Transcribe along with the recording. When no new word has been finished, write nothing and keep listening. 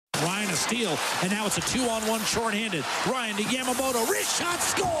a steal, and now it's a 2-on-1 shorthanded. Ryan to Yamamoto, wrist shot,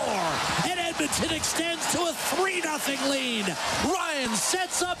 score! And Edmonton extends to a 3-0 lead. Ryan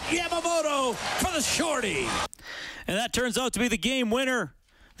sets up Yamamoto for the shorty. And that turns out to be the game winner.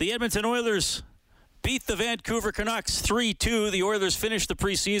 The Edmonton Oilers beat the Vancouver Canucks 3-2. The Oilers finished the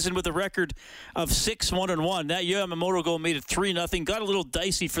preseason with a record of 6-1-1. That Yamamoto goal made it 3-0. Got a little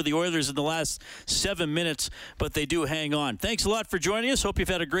dicey for the Oilers in the last 7 minutes, but they do hang on. Thanks a lot for joining us. Hope you've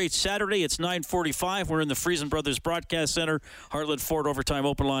had a great Saturday. It's 9:45. We're in the Friesen Brothers Broadcast Center. Heartland Ford Overtime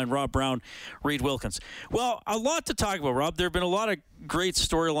Open Line. Rob Brown, Reed Wilkins. Well, a lot to talk about, Rob. There have been a lot of great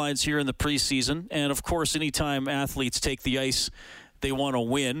storylines here in the preseason, and of course, anytime athletes take the ice, they want to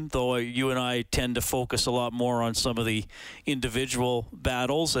win, though you and I tend to focus a lot more on some of the individual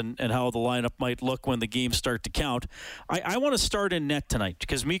battles and how the lineup might look when the games start to count. I want to start in net tonight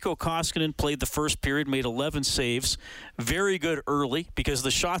because Mikko Koskinen played the first period, made 11 saves. Very good early because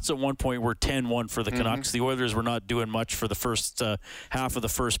the shots at one point were 10-1 for the Canucks. The Oilers were not doing much for the first half of the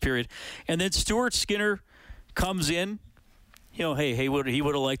first period. And then Stuart Skinner comes in. You know, hey, he would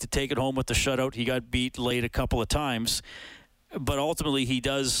have liked to take it home with the shutout. He got beat late a couple of times. But ultimately, he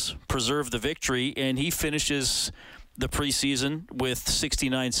does preserve the victory, and he finishes the preseason with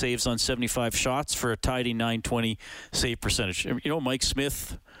 69 saves on 75 shots for a tidy .920 save percentage. You know, Mike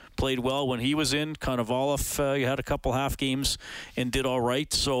Smith played well when he was in. Konovalov had a couple half games and did all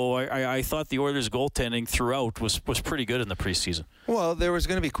right. So I thought the Oilers' goaltending throughout was pretty good in the preseason. Well, there was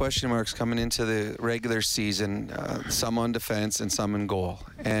going to be question marks coming into the regular season, some on defense and some in goal.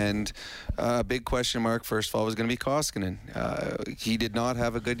 And a big question mark, first of all, was going to be Koskinen. He did not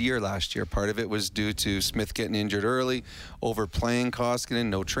have a good year last year. Part of it was due to Smith getting injured early, overplaying Koskinen,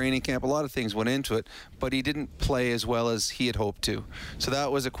 no training camp. A lot of things went into it, but he didn't play as well as he had hoped to. So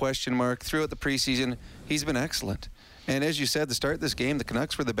that was a question mark. Throughout the preseason, he's been excellent. And as you said, the start of this game, the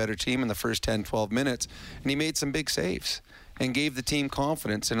Canucks were the better team in the first 10, 12 minutes, and he made some big saves and gave the team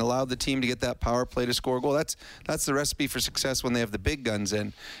confidence and allowed the team to get that power play to score a goal. That's the recipe for success when they have the big guns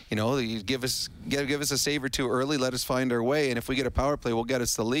in. You know, you give us a save or two early, let us find our way, and if we get a power play, we'll get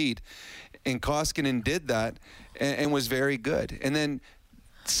us the lead. And Koskinen did that and was very good. And then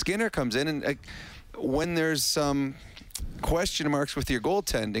Skinner comes in, and when there's some question marks with your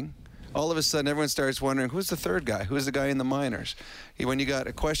goaltending, all of a sudden everyone starts wondering, who's the third guy? Who's the guy in the minors? When you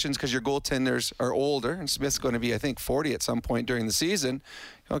got questions because your goaltenders are older, and Smith's going to be, I think, 40 at some point during the season.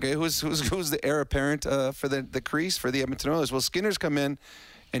 Okay, who's the heir apparent for the crease for the Edmonton Oilers? Well, Skinner's come in,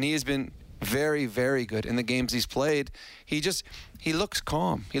 and he has been very, very good in the games he's played. He looks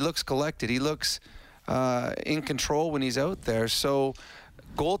calm. He looks collected. He looks in control when he's out there. So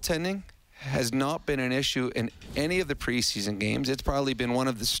goaltending has not been an issue in any of the preseason games. It's probably been one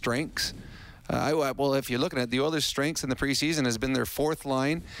of the strengths. Well, if you're looking at the Oilers' strengths in the preseason has been their fourth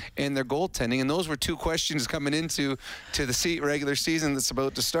line and their goaltending, and those were two questions coming into the regular season that's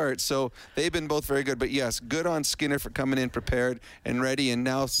about to start. So they've been both very good. But yes, good on Skinner for coming in prepared and ready, and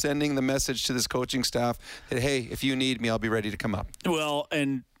now sending the message to this coaching staff that, hey, if you need me, I'll be ready to come up. Well,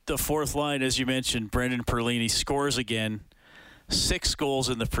 and the fourth line, as you mentioned, Brendan Perlini scores again. 6 goals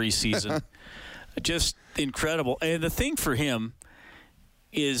in the preseason. Just incredible. And the thing for him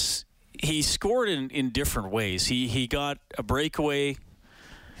is he scored in different ways. He got a breakaway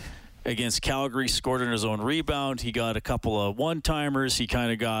against Calgary, scored on his own rebound. He got a couple of one-timers. He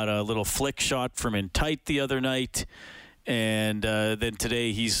kind of got a little flick shot from in tight the other night. And then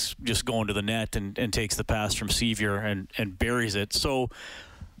today he's just going to the net and takes the pass from Sevier and buries it. So,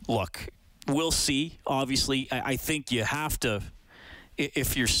 look, we'll see. Obviously, I think you have to...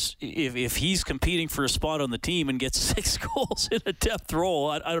 If he's competing for a spot on the team and gets 6 goals in a depth role,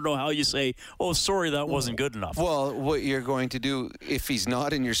 I don't know how you say, oh, sorry, that wasn't good enough. Well, what you're going to do if he's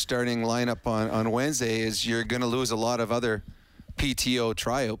not in your starting lineup on Wednesday is you're going to lose a lot of other PTO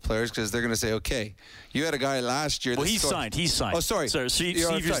tryout players because they're going to say, okay, you had a guy last year. Well, he's signed. Oh, sorry. So So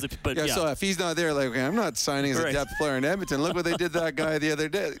if he's not there, like, okay, I'm not signing as a depth player in Edmonton. Look what they did to that guy the other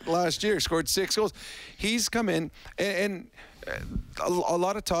day, last year, scored 6 goals. He's come in, and a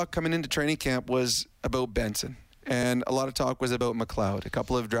lot of talk coming into training camp was about Benson, and a lot of talk was about McLeod, a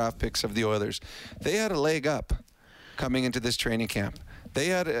couple of draft picks of the Oilers. They had a leg up coming into this training camp. They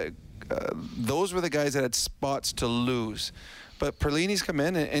had those were the guys that had spots to lose. But Perlini's come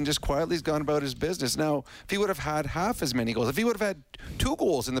in and just quietly has gone about his business. Now, if he would have had half as many goals, if he would have had 2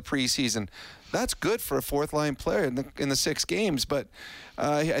 goals in the preseason, that's good for a fourth-line player in the 6 games. But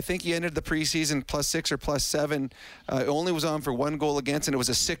I think he ended the preseason +6 or +7. Only was on for 1 goal against, and it was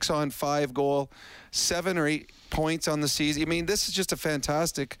a 6-on-5 goal, 7 or 8 points on the season. I mean, this is just a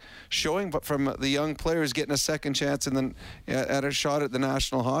fantastic showing from the young players getting a second chance and then at a shot at the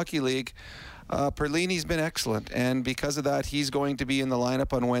National Hockey League. Perlini's been excellent, and because of that, he's going to be in the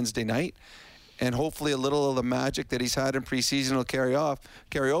lineup on Wednesday night. And hopefully a little of the magic that he's had in preseason will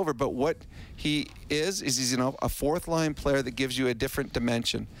carry over. But what he is he's a fourth-line player that gives you a different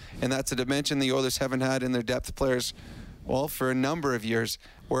dimension. And that's a dimension the Oilers haven't had in their depth players, well, for a number of years,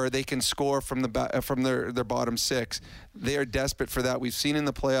 where they can score from their bottom 6. They are desperate for that. We've seen in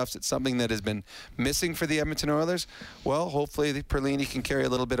the playoffs it's something that has been missing for the Edmonton Oilers. Well, hopefully Perlini can carry a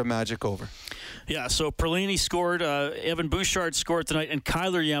little bit of magic over. Yeah, so Perlini scored, Evan Bouchard scored tonight, and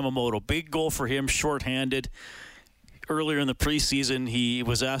Kyler Yamamoto, big goal for him, shorthanded. Earlier in the preseason, he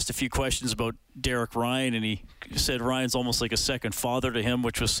was asked a few questions about Derek Ryan, and he said Ryan's almost like a second father to him,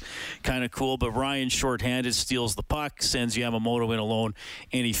 which was kind of cool. But Ryan, shorthanded, steals the puck, sends Yamamoto in alone,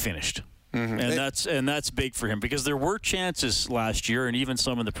 and he finished. Mm-hmm. And that's big for him, because there were chances last year and even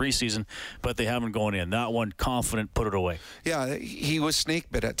some in the preseason, but they haven't gone in. That one, confident, put it away. Yeah, he was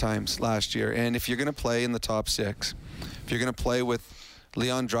snake bit at times last year. And if you're going to play in the top 6, if you're going to play with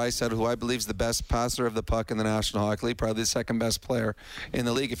Leon Draisaitl, who I believe is the best passer of the puck in the National Hockey League, probably the second best player in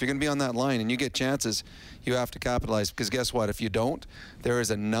the league. If you're going to be on that line and you get chances, you have to capitalize, because guess what? If you don't, there is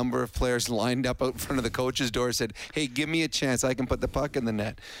a number of players lined up out in front of the coach's door said, hey, give me a chance. I can put the puck in the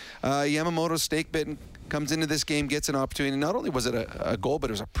net. Yamamoto's snake-bitten, comes into this game, gets an opportunity. Not only was it a goal, but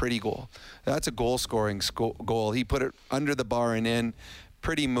it was a pretty goal. That's a goal-scoring goal. He put it under the bar and in.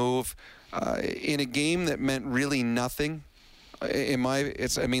 Pretty move. In a game that meant really nothing. The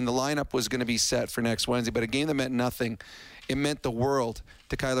lineup was going to be set for next Wednesday, but a game that meant nothing, it meant the world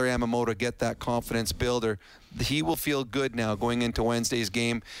to Kyler Yamamoto get that confidence builder. He will feel good now going into Wednesday's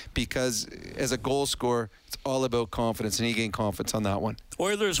game, because as a goal scorer, it's all about confidence, and he gained confidence on that one.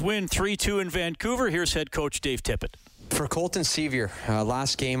 Oilers win 3-2 in Vancouver. Here's head coach Dave Tippett. For Colton Sevier,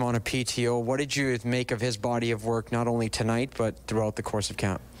 last game on a PTO, what did you make of his body of work, not only tonight, but throughout the course of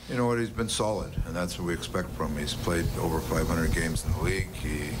camp? You know what, he's been solid, and that's what we expect from him. He's played over 500 games in the league.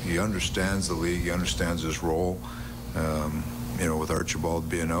 He understands the league. He understands his role. With Archibald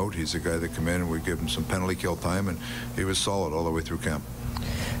being out, he's a guy that come in and we give him some penalty kill time, and he was solid all the way through camp.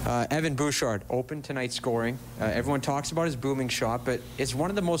 Evan Bouchard, open tonight scoring. Everyone talks about his booming shot, but it's one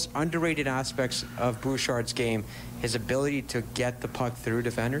of the most underrated aspects of Bouchard's game, his ability to get the puck through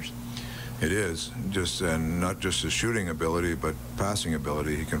defenders. It is, and not just his shooting ability, but passing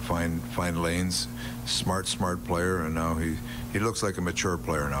ability. He can find lanes. Smart player, and now he looks like a mature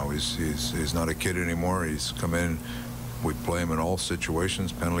player now. He's not a kid anymore. He's come in. We play him in all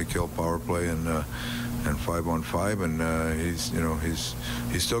situations: penalty kill, power play, and 5-on-5. And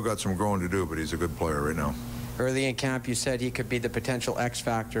he's still got some growing to do, but he's a good player right now. Early in camp, you said he could be the potential X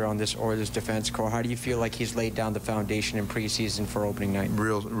factor on this Oilers defense core. How do you feel like he's laid down the foundation in preseason for opening night?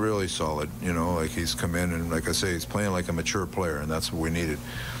 Really solid. Like he's come in, and like I say, he's playing like a mature player, and that's what we needed.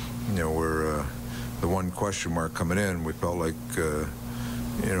 We're the one question mark coming in. We felt like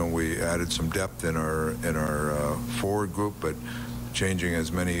we added some depth in our forward group, but changing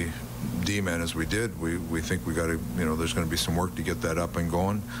as many D-men as we did, we think we got to. There's going to be some work to get that up and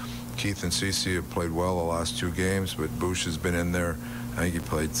going. Keith and Cece have played well the last 2 games, but Bush has been in there. I think he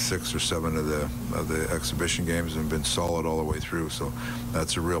played 6 or 7 of the exhibition games and been solid all the way through. So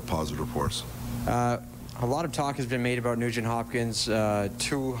that's a real positive for us. A lot of talk has been made about Nugent Hopkins'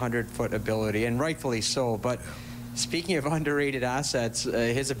 200-foot ability, and rightfully so. But speaking of underrated assets,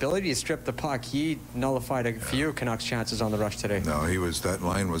 his ability to strip the puck, he nullified a few Canucks chances on the rush today. No, that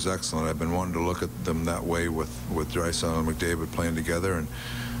line was excellent. I've been wanting to look at them that way with Draisaitl and McDavid playing together, and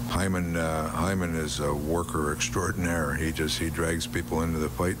Hyman is a worker extraordinaire. He drags people into the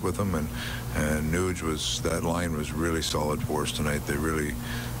fight with him, and Nuge that line was really solid for us tonight. They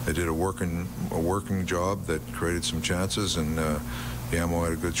did a working job that created some chances, and Yamo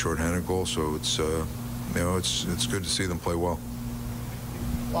had a good shorthanded goal. So it's good to see them play well.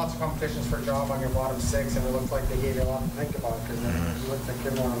 Lots of competitions for a job on your bottom 6, and it looked like they gave you a lot to think about, because you looked like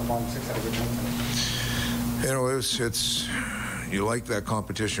everyone on the bottom 6 had a good game. It's you like that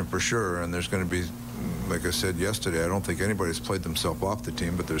competition for sure, and there's going to be, like I said yesterday, I don't think anybody's played themselves off the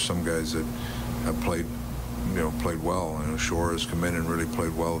team, but there's some guys that have played well. Shore has come in and really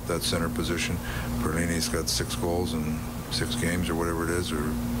played well at that center position. Perlini's got 6 goals, and 6 games or whatever it is. Or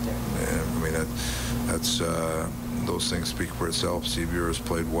I mean, that's those things speak for itself. Sevier has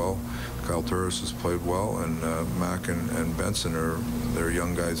played well. Kyle Turris has played well, and Mac and Benson they're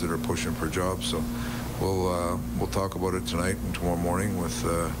young guys that are pushing for jobs. So we'll talk about it tonight and tomorrow morning with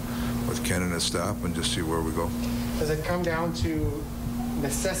Ken and his staff and just see where we go. Does it come down to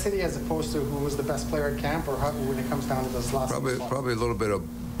necessity as opposed to who was the best player at camp, or how, when it comes down to those last? Probably a little bit of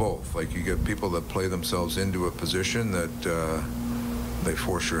both. Like, you get people that play themselves into a position that they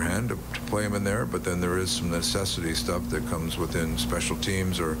force your hand to play them in there, but then there is some necessity stuff that comes within special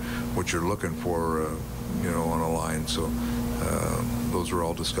teams or what you're looking for, on a line. So those are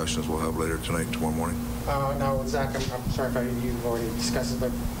all discussions we'll have later tonight and tomorrow morning. Now, Zach, I'm sorry if you've already discussed it,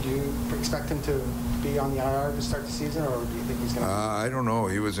 but do you expect him to be on the IR to start the season, or do you think he's going to? I don't know.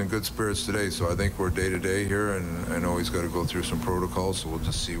 He was in good spirits today, so I think we're day-to-day here, and I know he's got to go through some protocols, so we'll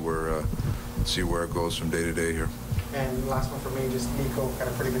just see where it goes from day-to-day here. And last one for me, just Nico got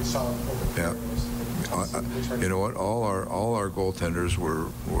a pretty good solid over the you know what? All our goaltenders were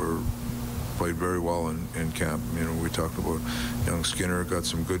played very well in camp. We talked about young Skinner got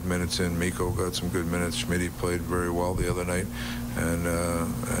some good minutes in. Mikko got some good minutes. Schmitty played very well the other night, and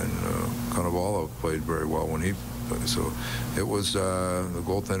Konovalov played very well when he played. So it was the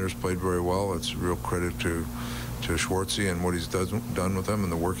goaltenders played very well. It's a real credit to Schwartzy and what he's done with them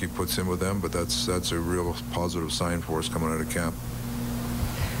and the work he puts in with them. But that's a real positive sign for us coming out of camp.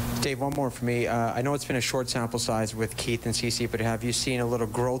 Dave, one more for me. I know it's been a short sample size with Keith and Cece, but have you seen a little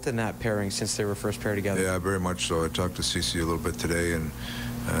growth in that pairing since they were first paired together? Yeah, very much so. I talked to Cece a little bit today, and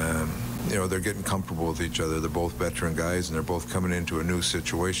they're getting comfortable with each other. They're both veteran guys, and they're both coming into a new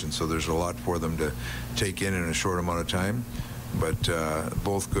situation, so there's a lot for them to take in a short amount of time. But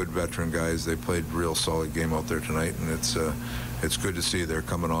both good veteran guys. They played real solid game out there tonight, and it's good to see they're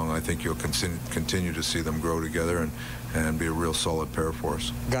coming on. I think you'll continue to see them grow together and be a real solid pair for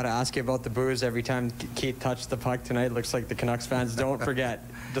us. Got to ask you about the boos every time Keith touched the puck tonight. Looks like the Canucks fans don't forget,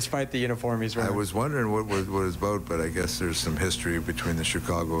 despite the uniform he's wearing. I was wondering what it's about, but I guess there's some history between the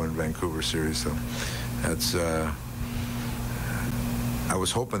Chicago and Vancouver series, so that's. I was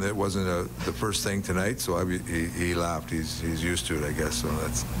hoping that it wasn't the first thing tonight, so he laughed. He's used to it, I guess. So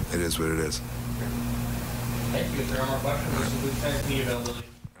it is what it is. Thank you. If there are more questions, this is Luke Media availability.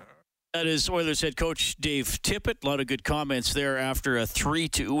 That is Oilers head coach Dave Tippett. A lot of good comments there after a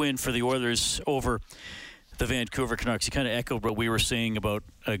 3-2 win for the Oilers over the Vancouver Canucks. He kind of echoed what we were saying about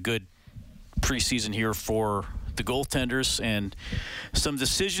a good preseason here for the goaltenders and some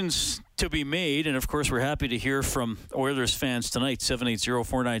decisions to be made. And of course, we're happy to hear from Oilers fans tonight.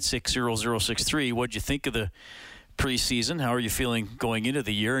 780-496-0063. What'd you think of the preseason? How are you feeling going into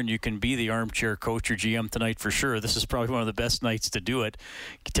the year? And you can be the armchair coach or GM tonight for sure. This is probably one of the best nights to do it.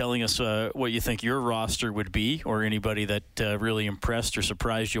 Telling us what you think your roster would be, or anybody that really impressed or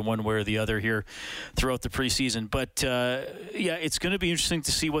surprised you one way or the other here throughout the preseason. But it's going to be interesting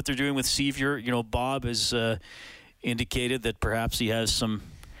to see what they're doing with Sevier. Bob has indicated that perhaps he has some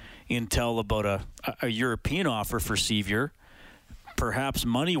intel about a European offer for Sevier. Perhaps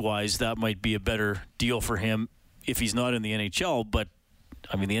money-wise, that might be a better deal for him if he's not in the NHL. But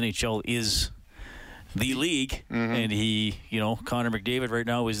I mean, the NHL is the league, and he, Connor McDavid right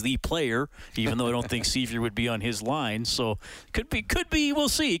now is the player, even though I don't think Sevier would be on his line. So could be, we'll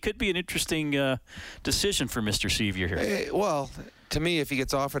see. Could be an interesting decision for Mr. Sevier here. Well, to me, if he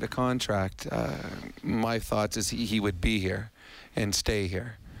gets offered a contract, my thoughts is he would be here and stay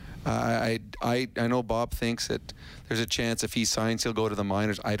here. I know Bob thinks that there's a chance if he signs, he'll go to the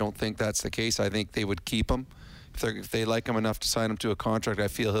minors. I don't think that's the case. I think they would keep him. If they like him enough to sign him to a contract, I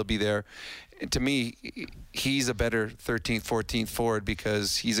feel he'll be there. And to me, he's a better 13th, 14th forward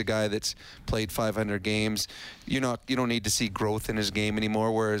because he's a guy that's played 500 games. You don't need to see growth in his game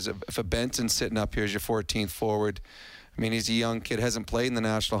anymore. Whereas if a Benson's sitting up here as your 14th forward, I mean, he's a young kid, hasn't played in the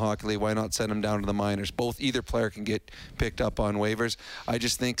National Hockey League. Why not send him down to the minors? Either player can get picked up on waivers. I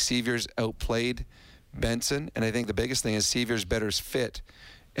just think Sevier's outplayed Benson, and I think the biggest thing is Sevier's better fit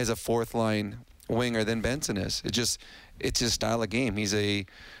as a fourth line winger than Benson is. It's his style of game. He's a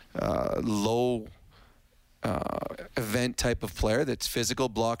low event type of player that's physical,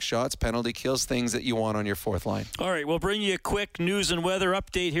 block shots, penalty kills, things that you want on your fourth line. All right, we'll bring you a quick news and weather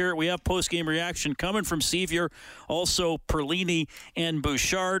update here. We have post-game reaction coming from Sevier, also Perlini and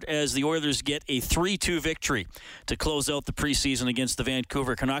Bouchard, as the Oilers get a 3-2 victory to close out the preseason against the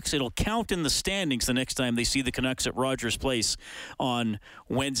Vancouver Canucks. It'll count in the standings the next time they see the Canucks at Rogers Place on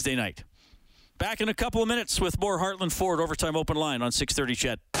Wednesday night. Back in a couple of minutes with more Heartland Ford Overtime Open Line on 630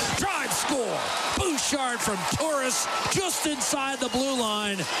 CHED. Drive score. Bouchard from Torres just inside the blue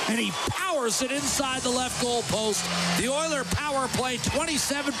line, and he powers it inside the left goal post. The Oiler power play,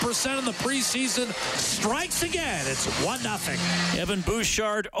 27% in the preseason, strikes again. It's 1-0. Evan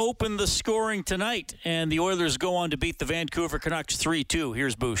Bouchard opened the scoring tonight, and the Oilers go on to beat the Vancouver Canucks 3-2.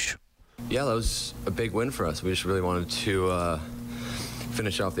 Here's Bouch. Yeah, that was a big win for us. We just really wanted to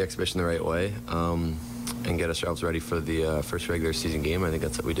finish off the exhibition the right way and get ourselves ready for the first regular season game. I think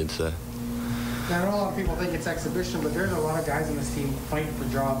that's what we did today. Now, I know a lot of people think it's exhibition, but there's a lot of guys on this team fighting for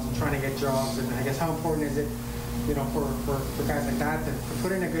jobs and trying to get jobs. And I guess how important is it, for guys like that to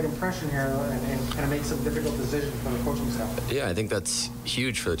put in a good impression here and kind of make some difficult decisions for the coaching staff? Yeah, I think that's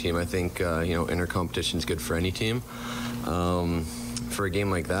huge for the team. I think inter-competition is good for any team. For a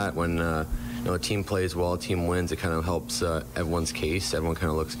game like that, when a team plays well, a team wins, it kind of helps everyone's case. Everyone kind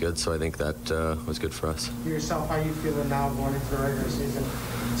of looks good, so I think that was good for us. Yourself, how you feeling now going into the regular season,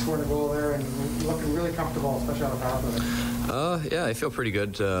 scoring a goal there and looking really comfortable, especially on the power play? Yeah, I feel pretty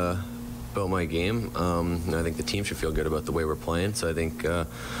good about my game. I think the team should feel good about the way we're playing, so I think as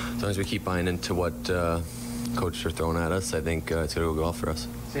long as we keep buying into what coaches are throwing at us, I think it's going to go well for us.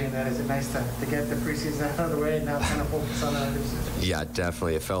 Saying that, is it nice to get the preseason out of the way and now kind of focus on the season? Yeah,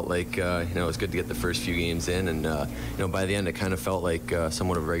 definitely. It felt like it was good to get the first few games in, and by the end it kind of felt like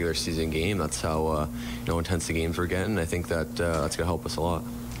somewhat of a regular season game. That's how intense the games were getting. I think that that's going to help us a lot.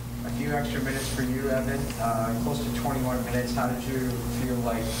 A few extra minutes for you, Evan. Close to 21 minutes. How did you feel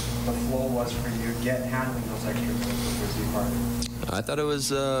like the flow was for you handling those extra minutes with your partner? I thought it was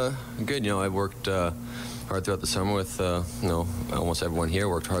good. I worked hard throughout the summer with almost everyone here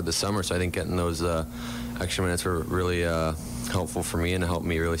worked hard this summer, so I think getting those extra minutes were really helpful for me and helped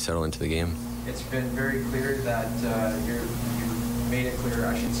me really settle into the game. It's been very clear that you made it clear,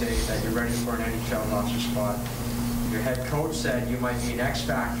 I should say, that you're ready for an NHL roster spot. Your head coach said you might be an X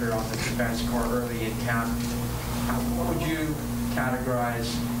factor on the defense corps early in camp. What would you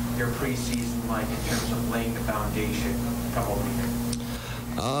categorize your preseason like in terms of laying the foundation come over here?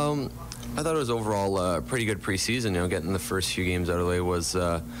 I thought it was overall a pretty good preseason. Getting the first few games out of the way was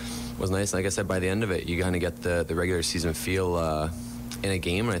nice. Like I said, by the end of it, you kind of get the regular season feel in a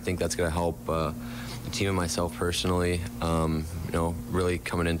game, and I think that's going to help the team and myself personally. Really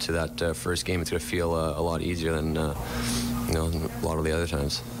coming into that first game, it's going to feel a lot easier than a lot of the other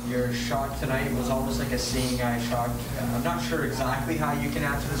times. Your shot tonight was almost like a seeing eye shot. I'm not sure exactly how you can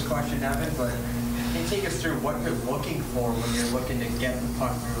answer this question, Evan, but can you take us through what you're looking for when you're looking to get the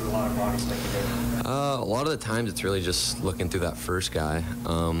puck through a lot of bodies like you did? A lot of the times it's really just looking through that first guy,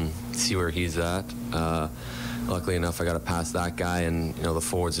 see where he's at. Luckily enough, I got to pass that guy, and the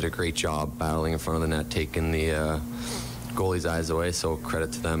forwards did a great job battling in front of the net, taking the goalie's eyes away. So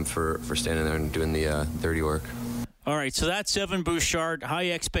credit to them for standing there and doing the dirty work. All right, so that's Evan Bouchard.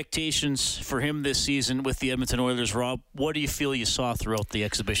 High expectations for him this season with the Edmonton Oilers. Rob, what do you feel you saw throughout the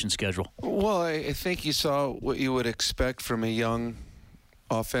exhibition schedule? Well, I think you saw what you would expect from a young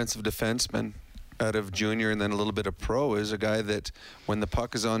offensive defenseman out of junior and then a little bit of pro. Is a guy that when the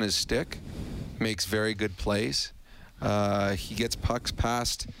puck is on his stick makes very good plays. He gets pucks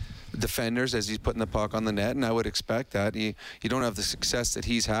past defenders as he's putting the puck on the net, and I would expect that. You don't have the success that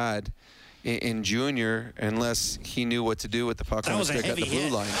he's had in junior unless he knew what to do with the puck on the stick at the blue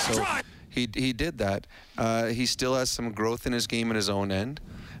line. So he did that. He still has some growth in his game in his own end.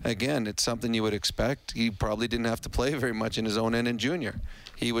 Again, it's something you would expect. He probably didn't have to play very much in his own end in junior.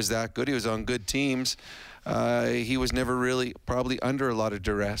 He was that good. He was on good teams. He was never really probably under a lot of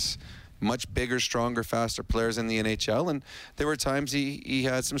duress. Much bigger, stronger, faster players in the NHL, and there were times he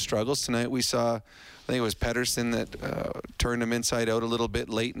had some struggles. Tonight we saw, I think it was Pettersson that turned him inside out a little bit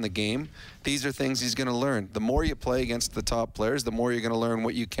late in the game. These are things he's going to learn. The more you play against the top players, the more you're going to learn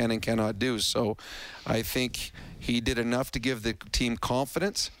what you can and cannot do. So I think he did enough to give the team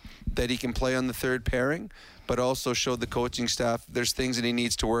confidence that he can play on the third pairing, but also showed the coaching staff there's things that he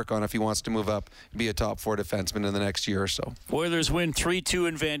needs to work on if he wants to move up, be a top four defenseman in the next year or so. Oilers win 3-2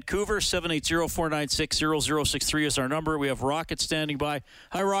 in Vancouver. 780-496-0063 is our number. We have Rocket standing by.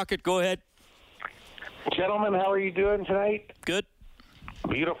 Hi, Rocket. Go ahead. Gentlemen, how are you doing tonight? Good.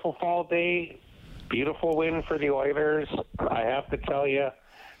 Beautiful fall day. Beautiful win for the Oilers. I have to tell you,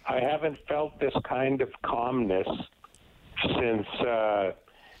 I haven't felt this kind of calmness since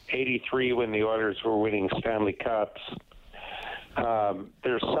 83 when the Oilers were winning Stanley Cups.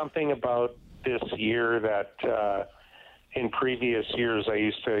 There's something about this year that in previous years I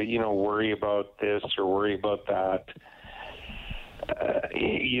used to, worry about this or worry about that,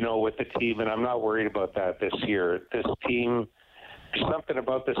 with the team, and I'm not worried about that this year. This team something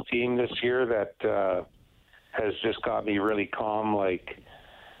about this team this year that has just got me really calm, like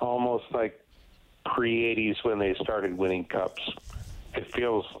almost like pre-'80s when they started winning cups. It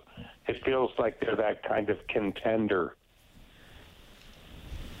feels like they're that kind of contender.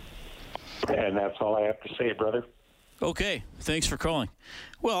 And that's all I have to say, brother. Okay, thanks for calling.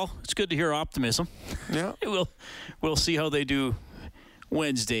 Well, it's good to hear optimism. Yeah. We'll see how they do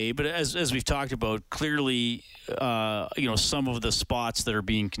Wednesday, but as we've talked about, clearly, some of the spots that are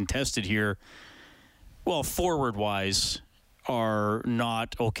being contested here, well, forward-wise, are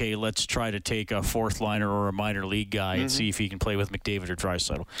not, okay, let's try to take a fourth liner or a minor league guy and see if he can play with McDavid or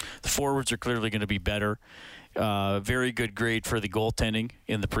Draisaitl. The forwards are clearly going to be better. Very good grade for the goaltending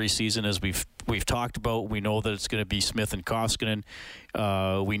in the preseason, as we've talked about. We know that it's going to be Smith and Koskinen.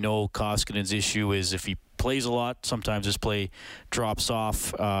 We know Koskinen's issue is if he plays a lot, sometimes his play drops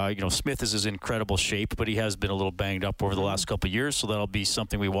off. Smith is in incredible shape, but he has been a little banged up over the last couple of years, so that'll be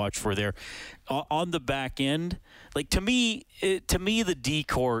something we watch for there. On the back end, like to me, the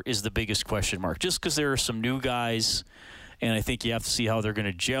D-core is the biggest question mark, just because there are some new guys, and I think you have to see how they're going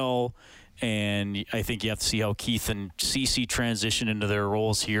to gel. And I think you have to see how Keith and Ceci transition into their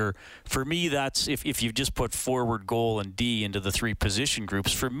roles here. For me, that's if you just put forward, goal, and D into the three position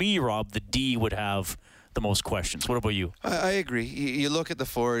groups, for me, Rob, the D would have the most questions. What about you? I agree. You look at the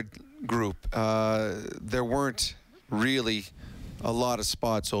forward group. There weren't really a lot of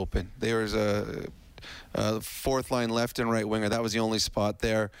spots open. There was a fourth line left and right winger. That was the only spot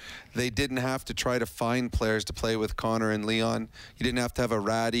there. They didn't have to try to find players to play with Connor and Leon. You didn't have to have a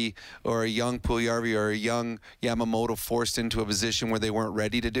Ratty or a young Puljujarvi or a young Yamamoto forced into a position where they weren't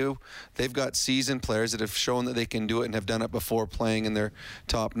ready to do. They've got seasoned players that have shown that they can do it and have done it before playing in their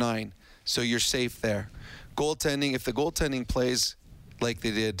top 9. So you're safe there. Goaltending, if the goaltending plays like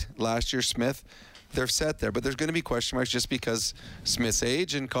they did last year, Smith, they're set there. But there's going to be question marks just because Smith's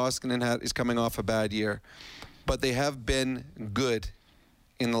age and Koskinen is coming off a bad year. But they have been good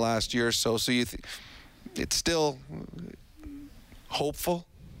in the last year or so. So it's still hopeful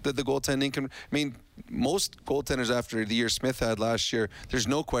that the goaltending can. I mean, most goaltenders after the year Smith had last year, there's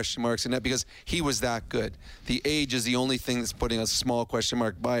no question marks in that because he was that good. The age is the only thing that's putting a small question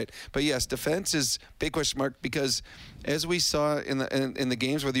mark by it. But yes, defense is big question mark because as we saw in the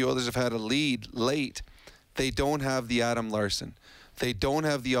games where the Oilers have had a lead late, they don't have the Adam Larsson. They don't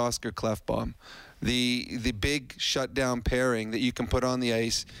have the Oscar Klefbom. The big shutdown pairing that you can put on the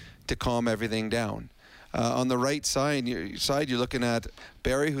ice to calm everything down. On the right side, you're looking at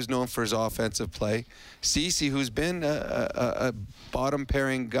Barry, who's known for his offensive play. Ceci, who's been a bottom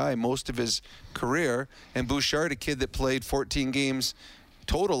pairing guy most of his career. And Bouchard, a kid that played 14 games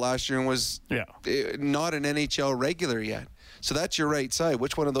total last year and was not an NHL regular yet. So that's your right side.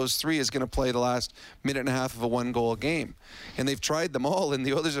 Which one of those three is going to play the last minute and a half of a one-goal game? And they've tried them all, and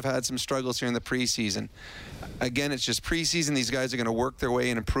the others have had some struggles here in the preseason. Again, it's just preseason. These guys are going to work their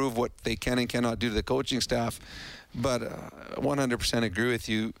way and improve what they can and cannot do to the coaching staff. But 100% agree with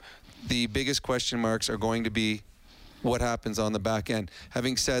you. The biggest question marks are going to be what happens on the back end.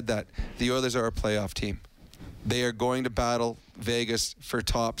 Having said that, the Oilers are a playoff team. They are going to battle Vegas for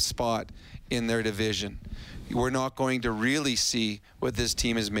top spot in their division. We're not going to really see what this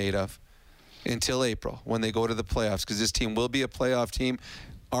team is made of until April when they go to the playoffs, because this team will be a playoff team.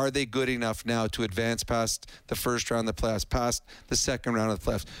 Are they good enough now to advance past the first round of the playoffs, past the second round of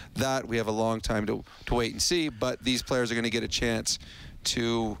the playoffs? That we have a long time to wait and see, but these players are going to get a chance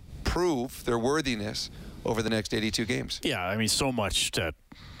to prove their worthiness over the next 82 games. Yeah, I mean, so much to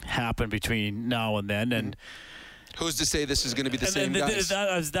happen between now and then, and who's to say this is going to be the same guys?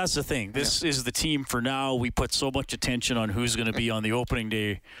 That's the thing. This is the team for now. We put so much attention on who's going to be on the opening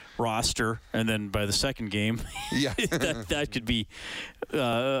day roster, and then by the second game, that could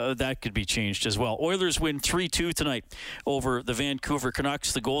be changed as well. Oilers win 3-2 tonight over the Vancouver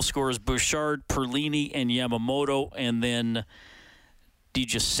Canucks. The goal scorers Bouchard, Perlini, and Yamamoto, and then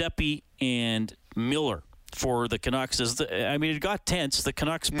DiGiuseppe and Miller for the Canucks. It got tense. The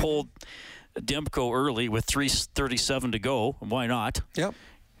Canucks pulled Demko early with 3:37 to go. Why not? Yep.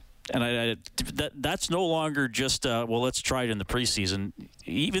 And that's no longer just let's try it in the preseason.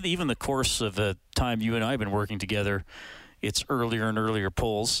 Even the course of the time you and I have been working together, it's earlier and earlier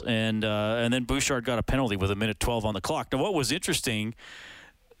pulls. And then Bouchard got a penalty with 1:12 on the clock. Now, what was interesting,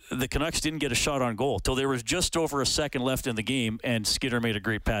 the Canucks didn't get a shot on goal till there was just over a second left in the game, and Skinner made a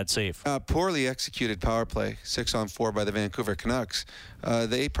great pad save. Poorly executed power play, 6-on-4 by the Vancouver Canucks.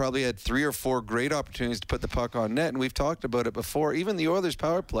 They probably had 3 or 4 great opportunities to put the puck on net, and we've talked about it before. Even the Oilers'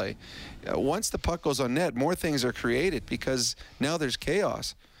 power play, once the puck goes on net, more things are created because now there's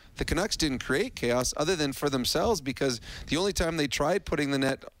chaos. the Canucks didn't create chaos other than for themselves, because the only time they tried putting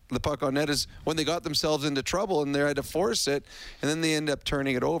the puck on net is when they got themselves into trouble and they had to force it, and then they end up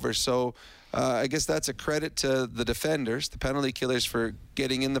turning it over. So I guess that's a credit to the defenders, the penalty killers, for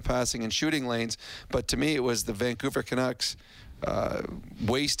getting in the passing and shooting lanes. But to me, it was the Vancouver Canucks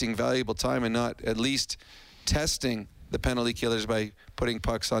wasting valuable time and not at least testing the penalty killers by putting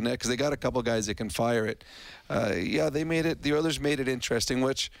pucks on net, because they got a couple guys that can fire it. The Oilers made it interesting,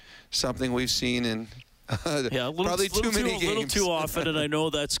 which something we've seen in probably too many games. A little too often, and I know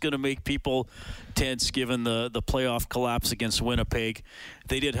that's going to make people tense given the playoff collapse against Winnipeg.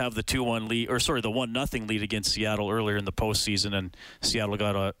 They did have the 2-1 lead, or sorry, the 1-0 lead against Seattle earlier in the postseason, and Seattle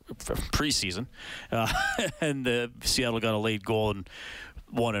got a preseason, and Seattle got a late goal and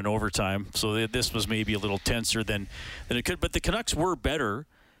won in overtime. So this was maybe a little tenser than it could. But the Canucks were better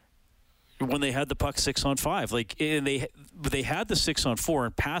when they had the puck 6-on-5. Like, and they had the 6-on-4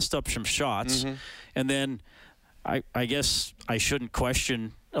 and passed up some shots. Mm-hmm. And then I guess I shouldn't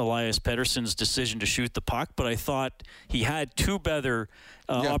question Elias Pettersson's decision to shoot the puck, but I thought he had two better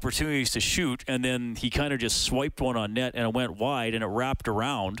opportunities to shoot, and then he kind of just swiped one on net and it went wide and it wrapped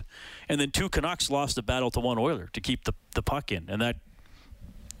around. And then two Canucks lost the battle to one Oiler to keep the puck in. And that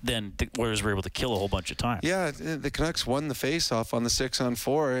then the Oilers were able to kill a whole bunch of time. Yeah, the Canucks won the face-off on the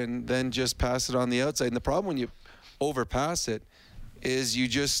 6-on-4 and then just passed it on the outside. And the problem when you overpass it is you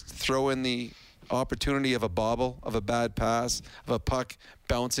just throw in the opportunity of a bobble, of a bad pass, of a puck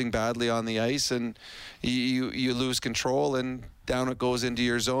bouncing badly on the ice, and you lose control, and down it goes into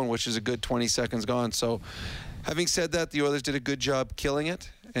your zone, which is a good 20 seconds gone. So having said that, the Oilers did a good job killing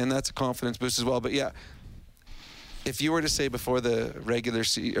it, and that's a confidence boost as well. But yeah, if you were to say before the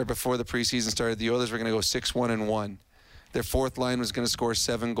before the preseason started, the Oilers were going to go 6-1-1. Their fourth line was going to score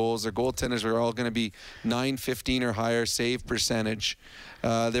 7 goals. Their goaltenders were all going to be .915 or higher save percentage.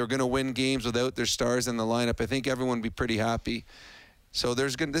 They were going to win games without their stars in the lineup. I think everyone would be pretty happy. So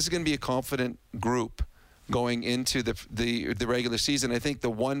this is going to be a confident group going into the regular season. I think the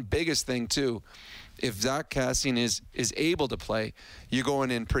one biggest thing too, if Zach Kassian is able to play, you're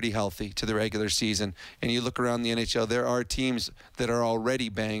going in pretty healthy to the regular season. And you look around the NHL, there are teams that are already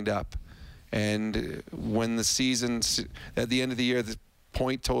banged up. And when the season's at the end of the year, the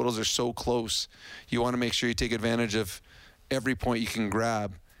point totals are so close, you want to make sure you take advantage of every point you can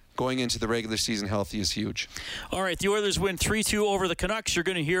grab. Going into the regular season healthy is huge. All right, the Oilers win 3-2 over the Canucks. You're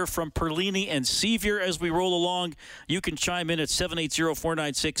going to hear from Perlini and Sevier as we roll along. You can chime in at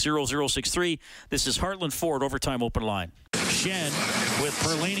 780-496-0063. This is Heartland Ford Overtime Open Line. Shen with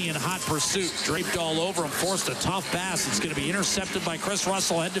Perlini in hot pursuit. Draped all over him, forced a tough pass. It's going to be intercepted by Chris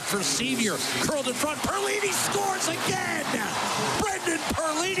Russell, headed for Sevier. Curled in front. Perlini scores again. Brendan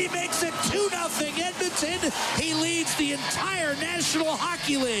Perlini makes it 2-0 Edmonton. He leads the entire National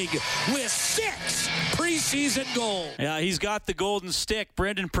Hockey League with 6 preseason goals. Yeah, he's got the golden stick.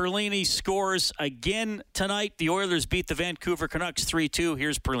 Brendan Perlini scores again tonight. The Oilers beat the Vancouver Canucks 3-2.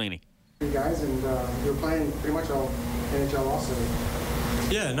 Here's Perlini. You guys, and you were playing pretty much all NHL also.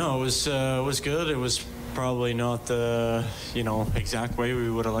 Yeah, no, it was good. It was probably not the exact way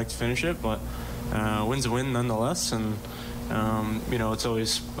we would have liked to finish it, but win's a win nonetheless. And it's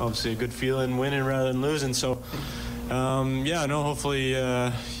always obviously a good feeling winning rather than losing. So hopefully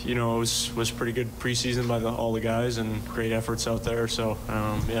it was pretty good preseason by all the guys and great efforts out there. So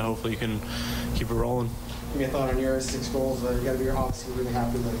hopefully you can keep it rolling. Give me a thought on your 6 goals. You got to be obviously really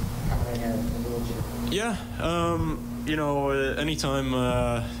happy with coming in here and doing it. Yeah, anytime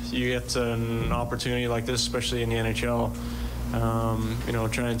you get an opportunity like this, especially in the NHL,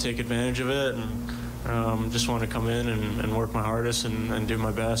 try and take advantage of it, and just want to come in and work my hardest and do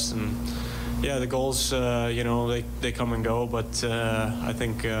my best. And yeah, the goals, they come and go, but I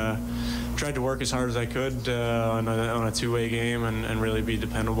think tried to work as hard as I could on a two-way game and really be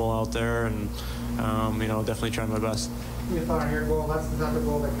dependable out there, and definitely try my best. You thought on your goal, that's the type of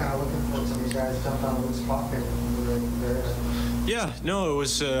goal that kind of looking for some of you guys jumped on a loose puck and Yeah, no, it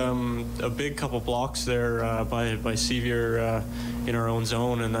was a big couple blocks there by Sevier in our own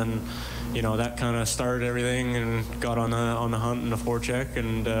zone, and then that kind of started everything and got on the hunt and the forecheck,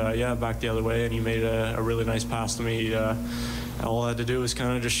 and back the other way, and he made a really nice pass to me. All I had to do was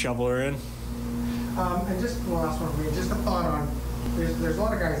kind of just shovel her in. And just one last one for me, just a thought on there's a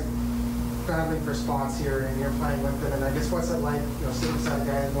lot of guys battling for spots here, and you're playing with them, and I guess what's it like, sitting beside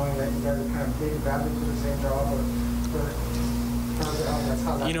guys knowing that you guys are kind of maybe battling for the same job, or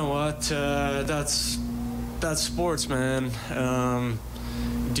how that you know what, that's sports, man.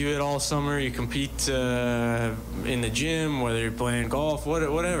 Do it all summer. You compete in the gym, whether you're playing golf,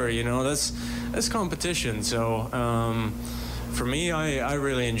 whatever. That's competition. So for me, I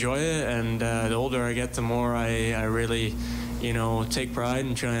really enjoy it, and the older I get, the more I really, take pride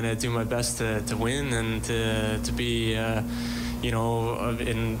in trying to do my best to win and to be,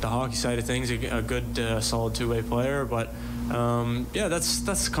 in the hockey side of things, a good, solid two-way player. But that's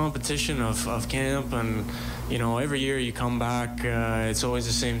the competition of camp, and every year you come back, it's always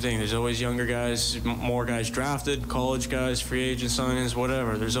the same thing. There's always younger guys, more guys drafted, college guys, free agent signings,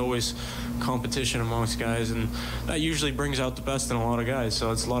 whatever. There's always competition amongst guys, and that usually brings out the best in a lot of guys,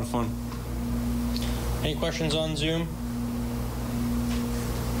 so it's a lot of fun. Any questions on Zoom?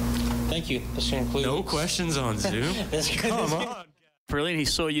 Thank you. This concludes. No questions on Zoom? Come on. Perlini,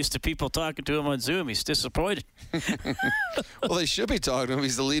 he's so used to people talking to him on Zoom, he's disappointed. Well, they should be talking to him.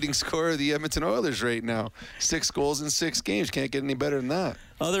 He's the leading scorer of the Edmonton Oilers right now. 6 goals in 6 games. Can't get any better than that.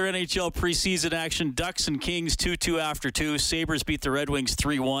 Other NHL preseason action, Ducks and Kings 2-2 after 2. Sabres beat the Red Wings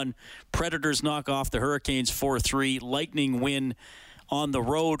 3-1. Predators knock off the Hurricanes 4-3. Lightning win on the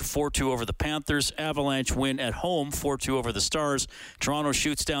road 4-2 over the Panthers. Avalanche win at home 4-2 over the Stars. Toronto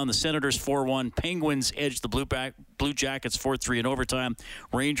shoots down the Senators 4-1. Penguins edge the Blue Jackets 4-3 in overtime.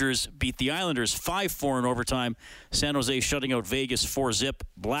 Rangers beat the Islanders 5-4 in overtime. San Jose shutting out Vegas 4-zip.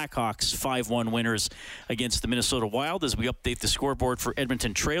 Blackhawks 5-1 winners against the Minnesota Wild. As we update the scoreboard for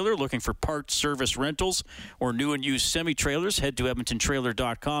Edmonton Trailer, looking for parts, service, rentals, or new and used semi-trailers, head to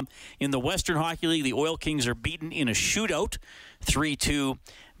edmontontrailer.com. In the Western Hockey League, the Oil Kings are beaten in a shootout 3-2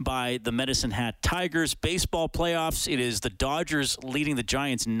 by the Medicine Hat Tigers. Baseball playoffs, it is the Dodgers leading the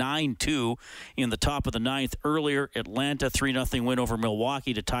Giants 9-2 in the top of the ninth. Earlier, Atlanta 3-0 win over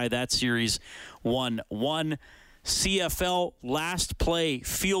Milwaukee to tie that series 1-1. CFL last play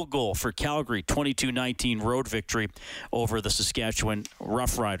field goal for Calgary, 22-19 road victory over the Saskatchewan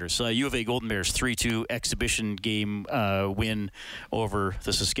Roughriders. U of A Golden Bears 3-2 exhibition game win over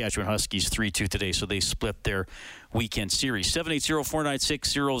the Saskatchewan Huskies 3-2 today, so they split their weekend series.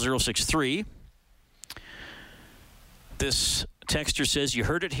 780-496-0063. This texter says, you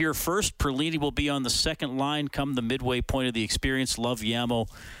heard it here first. Perlini will be on the second line come the midway point of the experience. Love Yamo,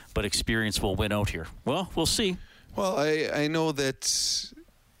 but experience will win out here. Well, we'll see. Well, I know that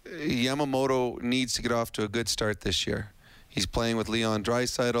Yamamoto needs to get off to a good start this year. He's playing with Leon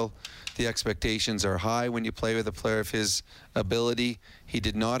Draisaitl. The expectations are high when you play with a player of his ability. He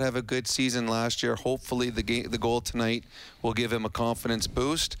did not have a good season last year. Hopefully the goal tonight will give him a confidence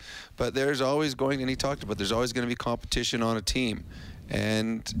boost. But there's always going, and he talked about, there's always going to be competition on a team.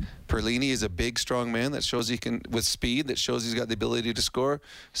 And Perlini is a big, strong man that shows he can, with speed, that shows he's got the ability to score.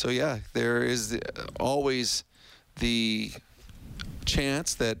 So, yeah, there is always the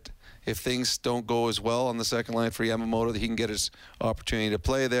chance that if things don't go as well on the second line for Yamamoto, that he can get his opportunity to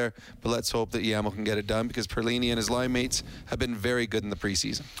play there. But let's hope that Yamo can get it done, because Perlini and his line mates have been very good in the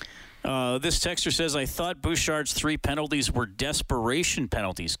preseason. This texter says, I thought Bouchard's 3 penalties were desperation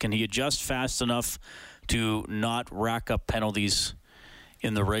penalties. Can he adjust fast enough to not rack up penalties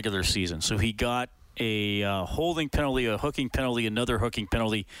in the regular season? So he got a holding penalty, a hooking penalty, another hooking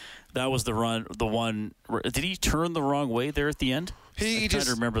penalty. That was the one. Did he turn the wrong way there at the end? He just,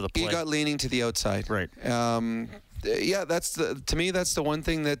 to remember the play. He got leaning to the outside. Right. Yeah, to me, that's the one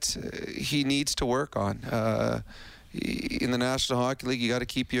thing that he needs to work on. In the National Hockey League, you got to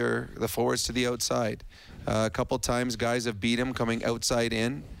keep the forwards to the outside. A couple times, guys have beat him coming outside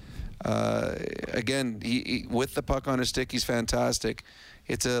in. Again, he with the puck on his stick, he's fantastic.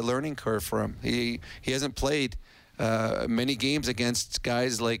 It's a learning curve for him. He hasn't played many games against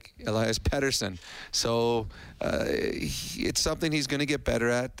guys like Elias Pettersson. So it's something he's going to get better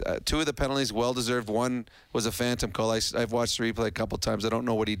at. 2 of the penalties, well-deserved. One was a phantom call. I've watched the replay a couple times. I don't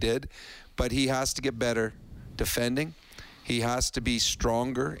know what he did. But he has to get better defending. He has to be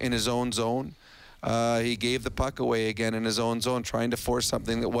stronger in his own zone. He gave the puck away again in his own zone, trying to force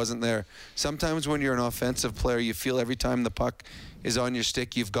something that wasn't there. Sometimes when you're an offensive player, you feel every time the puck is on your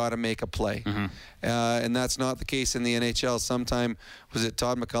stick, you've got to make a play. Mm-hmm. And that's not the case in the NHL. Sometime, was it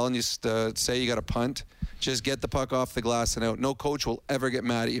Todd McCullough used to say you got to punt? Just get the puck off the glass and out. No coach will ever get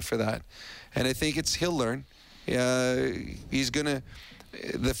mad at you for that. And I think he'll learn. He's going to,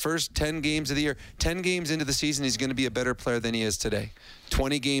 the first 10 games of the year, 10 games into the season, he's going to be a better player than he is today.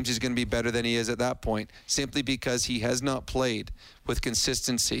 20 games, he's going to be better than he is at that point, simply because he has not played with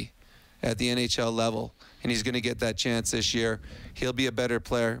consistency at the NHL level. And he's going to get that chance this year. He'll be a better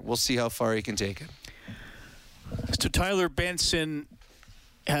player. We'll see how far he can take it. So Tyler Benson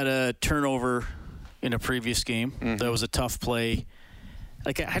had a turnover in a previous game. Mm-hmm. That was a tough play.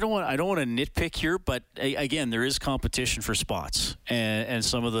 Like, I don't want to nitpick here, but again, there is competition for spots, and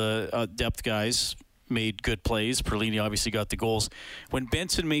some of the depth guys made good plays. Perlini obviously got the goals. When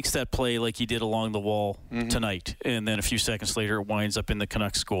Benson makes that play like he did along the wall tonight, and then a few seconds later it winds up in the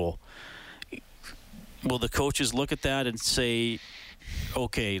Canucks goal, will the coaches look at that and say,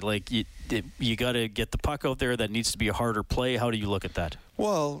 okay, like you got to get the puck out there, that needs to be a harder play? How do you look at that?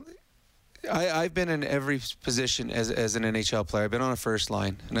 Well, I've been in every position as an NHL player. I've been on a first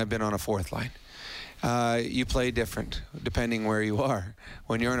line, and I've been on a fourth line. You play different depending where you are.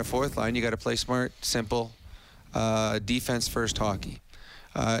 When you're on a fourth line, you got to play smart, simple, defense-first hockey.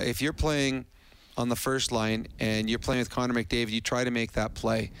 If you're playing on the first line and you're playing with Connor McDavid, you try to make that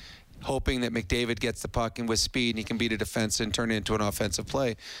play, hoping that McDavid gets the puck and with speed and he can beat a defense and turn it into an offensive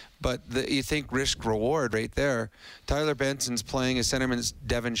play. But you think risk-reward right there. Tyler Benson's playing as centerman's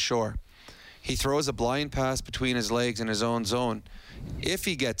Devon Shore. He throws a blind pass between his legs in his own zone. If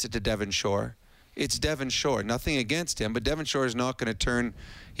he gets it to Devon Shore, it's Devon Shore. Nothing against him, but Devon Shore is not going to turn.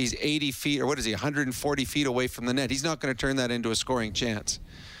 He's 80 feet, or what is he, 140 feet away from the net. He's not going to turn that into a scoring chance.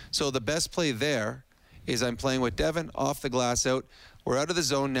 So the best play there is I'm playing with Devon, off the glass out. We're out of the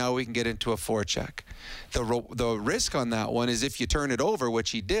zone now. We can get into a forecheck. The risk on that one is if you turn it over, which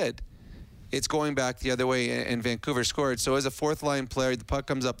he did, it's going back the other way, and Vancouver scored. So as a fourth-line player, the puck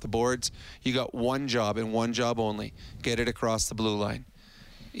comes up the boards. You got one job and one job only. Get it across the blue line.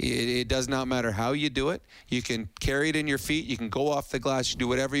 It does not matter how you do it. You can carry it in your feet. You can go off the glass. You do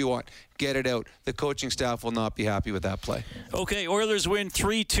whatever you want. Get it out. The coaching staff will not be happy with that play. Okay, Oilers win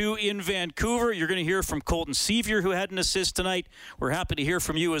 3-2 in Vancouver. You're going to hear from Colton Sevier, who had an assist tonight. We're happy to hear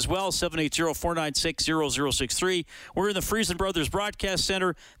from you as well, 780-496-0063. We're in the Friesen Brothers Broadcast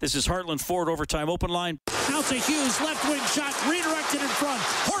Center. This is Heartland Ford Overtime Open Line. Out to Hughes, left wing shot, redirected in front.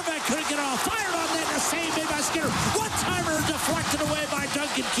 Horvat couldn't get it off. Fired on net, a save made by Skinner. One-timer deflected away by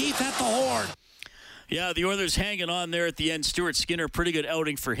Duncan Keith at the horn. Yeah, the Oilers hanging on there at the end. Stuart Skinner, pretty good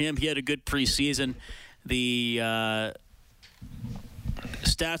outing for him. He had a good preseason. The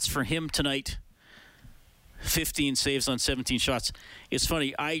stats for him tonight, 15 saves on 17 shots. It's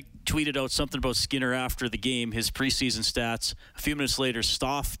funny, I tweeted out something about Skinner after the game, his preseason stats. A few minutes later,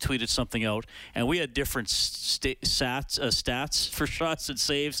 Stoff tweeted something out, and we had different stats for shots and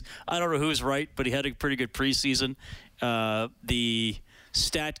saves. I don't know who's right, but he had a pretty good preseason. The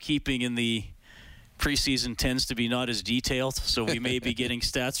stat keeping in the preseason tends to be not as detailed, so we may be getting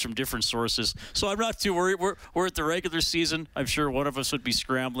stats from different sources. So I'm not too worried. We're at the regular season. I'm sure one of us would be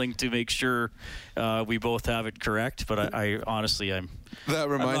scrambling to make sure we both have it correct, but I honestly, I'm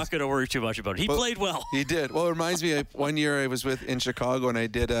not going to worry too much about it. He played well. He did. Well, it reminds me, one year I was in Chicago, and I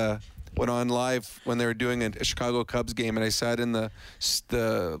went on live when they were doing a Chicago Cubs game, and I sat in the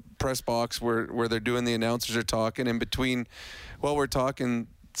press box where they're doing, the announcers are talking, and between while we're talking,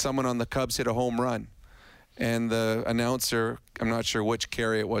 someone on the Cubs hit a home run, and the announcer, I'm not sure which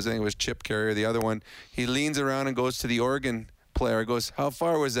Carey it was, I think it was Chip Carey or the other one, he leans around and goes to the Oregon player, goes, "How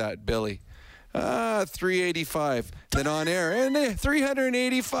far was that, Billy?" 385. Then on air, and a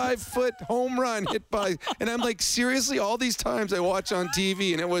 385-foot home run hit by, and I'm like, seriously, all these times I watch on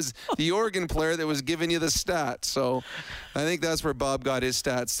TV, and it was the Oregon player that was giving you the stats. So I think that's where Bob got his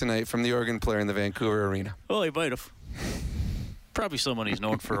stats tonight, from the Oregon player in the Vancouver arena. Well, he might have. Probably someone he's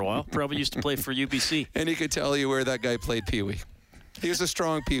known for a while. Probably used to play for UBC. And he could tell you where that guy played Pee Wee. He was a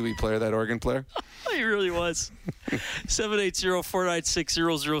strong Pee Wee player, that Oregon player. He really was.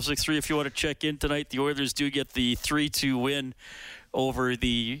 780-496-0063 if you want to check in tonight. The Oilers do get the 3-2 win over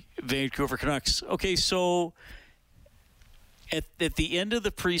the Vancouver Canucks. Okay, so at the end of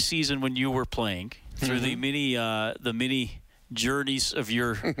the preseason when you were playing, through the many journeys of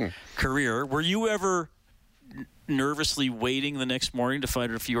your career, were you ever nervously waiting the next morning to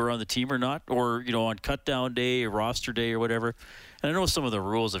find out if you were on the team or not, or on cut down day or roster day or whatever? And I know some of the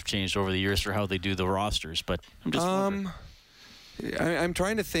rules have changed over the years for how they do the rosters, but I'm just wondering. I'm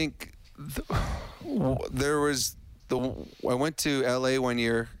trying to think. I went to LA one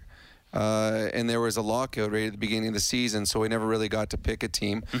year, and there was a lockout right at the beginning of the season, so we never really got to pick a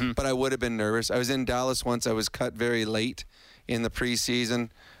team. But I would have been nervous. I was in Dallas once. I was cut very late in the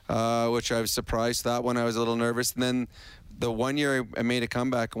preseason, which I was surprised. That one I was a little nervous. And then the one year I made a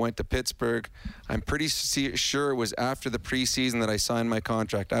comeback and went to Pittsburgh, I'm pretty sure it was after the preseason that I signed my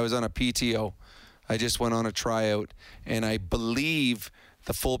contract. I was on a PTO. I just went on a tryout, and I believe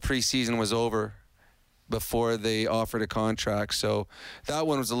the full preseason was over before they offered a contract. So that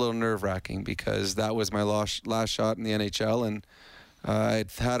one was a little nerve-wracking because that was my last shot in the NHL, and I'd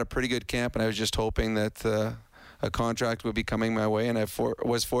had a pretty good camp, and I was just hoping that a contract would be coming my way, and I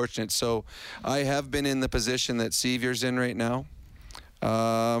was fortunate. So I have been in the position that Sevier's in right now,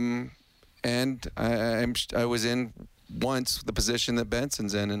 and I was in once the position that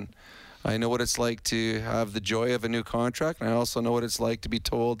Benson's in, and I know what it's like to have the joy of a new contract, and I also know what it's like to be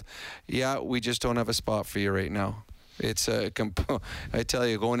told, yeah, we just don't have a spot for you right now. It's I tell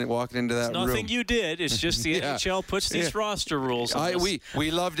you, walking into that room. It's nothing you did. It's just the NHL puts these roster rules.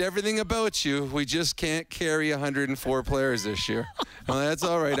 We loved everything about you. We just can't carry 104 players this year. Well, that's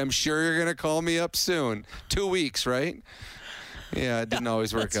all right. I'm sure you're going to call me up soon. 2 weeks, right? Yeah, it didn't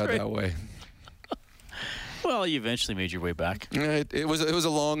always work out that way. Well, you eventually made your way back. It was a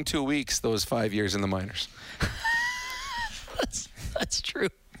long 2 weeks, those 5 years in the minors. That's true.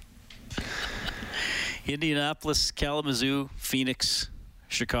 Indianapolis, Kalamazoo, Phoenix,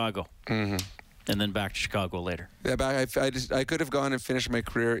 Chicago. Mm-hmm. And then back to Chicago later. Yeah, I could have gone and finished my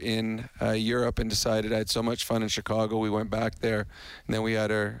career in Europe and decided I had so much fun in Chicago. We went back there, and then we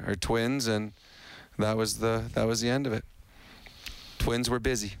had our twins, and that was the end of it. Twins were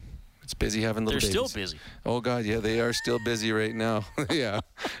busy. It's busy having little babies. They're still busy. Oh, God, yeah, they are still busy right now. Yeah.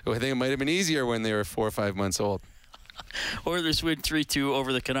 I think it might have been easier when they were 4 or 5 months old. Oilers win 3-2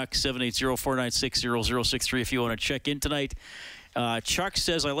 over the Canucks, 780-496-0063 if you want to check in tonight. Chuck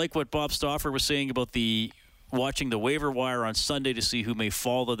says, I like what Bob Stauffer was saying about watching the waiver wire on Sunday to see who may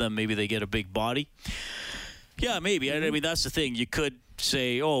fall to them. Maybe they get a big body. Yeah, maybe. I mean, that's the thing. You could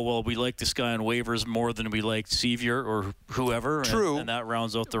say, oh, well, we like this guy on waivers more than we like Sevier or whoever. True. And that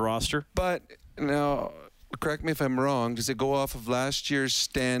rounds out the roster. But now, correct me if I'm wrong, does it go off of last year's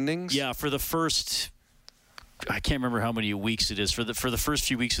standings? Yeah, for the first, I can't remember how many weeks it is. For the first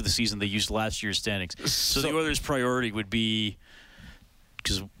few weeks of the season, they used last year's standings. So the Oilers' priority would be,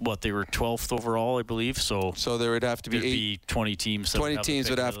 because they were 12th overall, I believe. So there would have to be 20 teams. 20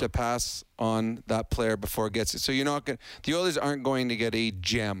 teams would have to pass on that player before it gets it. So you're not going. The Oilers aren't going to get a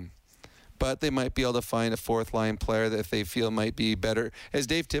gem, but they might be able to find a fourth line player that if they feel might be better. As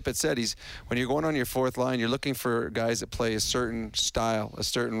Dave Tippett said, when you're going on your fourth line, you're looking for guys that play a certain style, a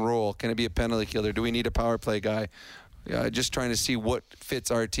certain role. Can it be a penalty killer? Do we need a power play guy? Just trying to see what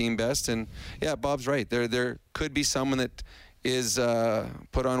fits our team best. And yeah, Bob's right. There could be someone that is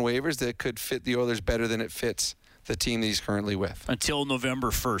put on waivers that could fit the Oilers better than it fits the team that he's currently with. Until November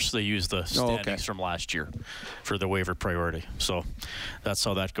 1st, they use the standings from last year for the waiver priority. So that's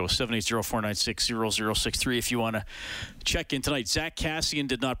how that goes. 780-496-0063 if you want to check in tonight. Zach Kassian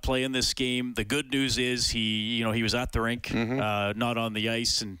did not play in this game. The good news is he was at the rink, not on the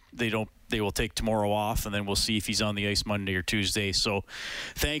ice, and they will take tomorrow off, and then we'll see if he's on the ice Monday or Tuesday. So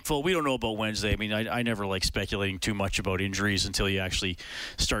thankful. We don't know about Wednesday. I mean, I never like speculating too much about injuries until you actually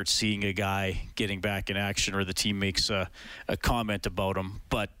start seeing a guy getting back in action or the team makes a comment about him.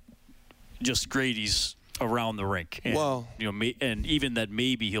 But just great he's around the rink. And, and even that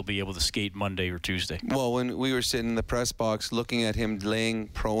maybe he'll be able to skate Monday or Tuesday. Well, when we were sitting in the press box looking at him laying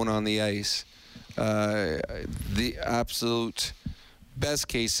prone on the ice, the absolute best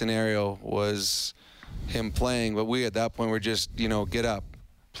case scenario was him playing, but we at that point were just, get up,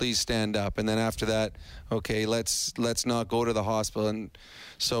 please stand up, and then after that, okay, let's not go to the hospital. And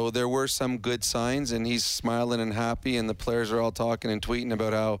so there were some good signs, and he's smiling and happy, and the players are all talking and tweeting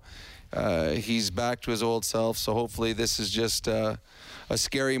about how he's back to his old self. So hopefully this is just a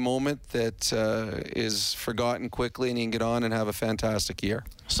scary moment that is forgotten quickly, and he can get on and have a fantastic year.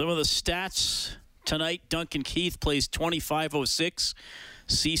 Some of the stats tonight: Duncan Keith plays 25:06.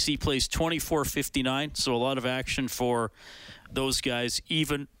 Ceci plays 24:59. So a lot of action for those guys.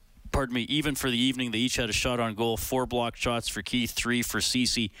 Even for the evening, they each had a shot on goal. 4 blocked shots for Keith, 3 for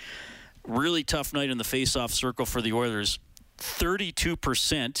Ceci. Really tough night in the face-off circle for the Oilers.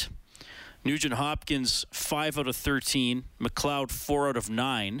 32%. Nugent Hopkins 5 out of 13. McLeod 4 out of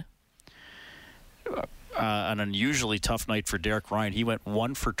 9. An unusually tough night for Derek Ryan. He went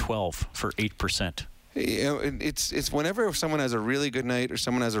 1 for 12 for 8%. It's whenever someone has a really good night or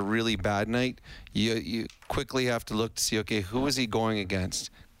someone has a really bad night, you quickly have to look to see, okay, who is he going against?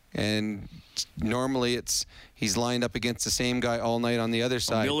 And normally he's lined up against the same guy all night on the other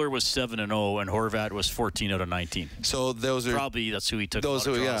side. Miller was 7-0, and Horvat was 14 out of 19. So that's who he took those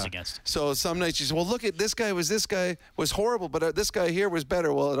draws against. So some nights you say, well, look at this guy was horrible, but this guy here was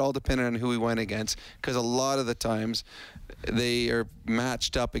better. Well, it all depended on who he went against, because a lot of the times they are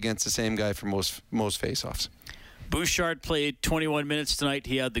matched up against the same guy for most faceoffs. Bouchard played 21 minutes tonight.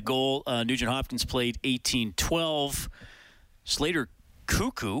 He had the goal. Nugent Hopkins played 18-12. Slater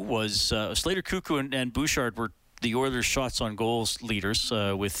Cuckoo and Bouchard were the Oilers' shots on goals leaders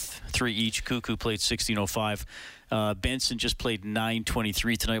with 3 each. Cuckoo played 16:05. Benson just played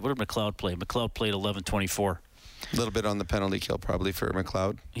 9:23 tonight. What did McLeod play? McLeod played 11:24. A little bit on the penalty kill probably for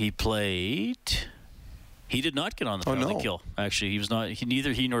McLeod. He played He did not get on the penalty kill. Actually, he was not.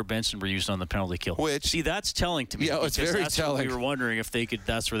 Neither he nor Benson were used on the penalty kill. See, that's telling to me. Yeah, it's very telling. We were wondering if they could.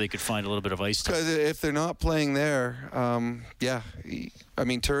 That's where they could find a little bit of ice time. Because if they're not playing there, I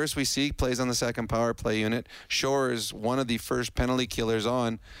mean, Turris we see plays on the second power play unit. Shore is one of the first penalty killers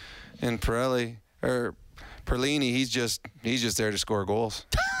on, and Perlini, he's just there to score goals.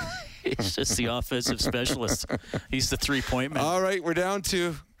 He's just the offensive specialist. He's the 3-point man. All right, we're down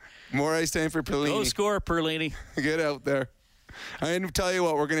to more ice time for Perlini. Go score, Perlini. Get out there. I didn't tell you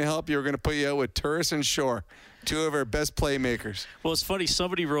what, we're going to help you. We're going to put you out with Turris and Shore, two of our best playmakers. Well, it's funny.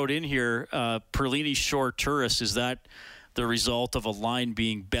 Somebody wrote in here, Perlini, Shore, Turris. Is that the result of a line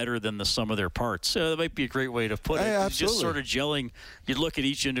being better than the sum of their parts? That might be a great way to put it. Absolutely. It's just sort of gelling. You look at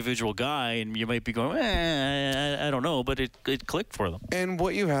each individual guy, and you might be going, I don't know, but it clicked for them. And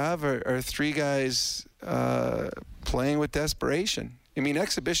what you have are three guys playing with desperation. I mean,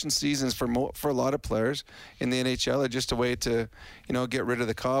 exhibition seasons for a lot of players in the NHL are just a way to, get rid of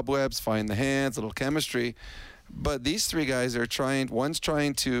the cobwebs, find the hands, a little chemistry. But these three guys are one's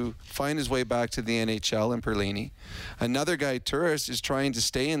trying to find his way back to the NHL in Perlini. Another guy, Turris, is trying to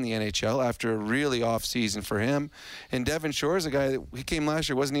stay in the NHL after a really off season for him. And Devin Shore is a guy he came last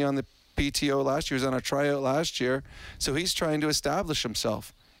year. Wasn't he on the PTO last year? He was on a tryout last year. So he's trying to establish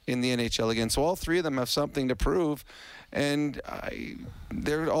himself in the NHL again. So all three of them have something to prove. And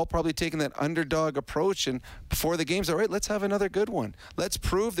they're all probably taking that underdog approach. And before the game's all right, let's have another good one. Let's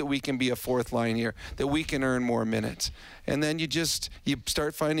prove that we can be a fourth line here, that we can earn more minutes. And then you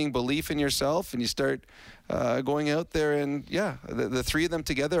start finding belief in yourself, and you start going out there. And the three of them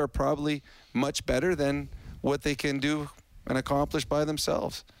together are probably much better than what they can do and accomplish by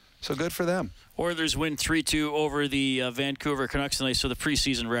themselves. So good for them. Oilers win 3-2 over the Vancouver Canucks tonight. So the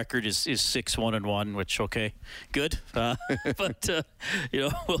preseason record is 6-1-1, which good. But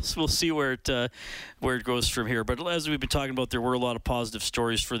we'll see where it goes from here. But as we've been talking about, there were a lot of positive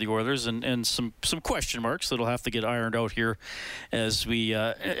stories for the Oilers and some question marks that'll have to get ironed out here as we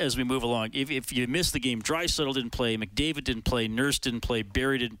move along. If you missed the game, Draisaitl didn't play, McDavid didn't play, Nurse didn't play,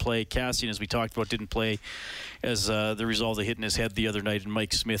 Barrie didn't play, Cassian, as we talked about, didn't play as the result of hitting his head the other night, and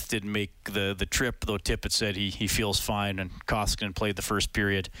Mike Smith didn't make the trip, though Tippett said he feels fine, and Koskinen played the first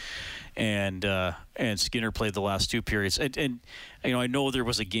period, and Skinner played the last two periods. And I know there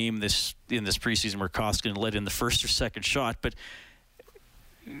was a game in this preseason where Koskinen let in the first or second shot, but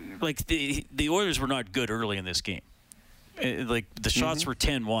the Oilers were not good early in this game. The shots were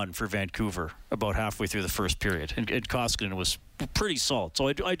 10-1 for Vancouver about halfway through the first period, and Koskinen was pretty solid. So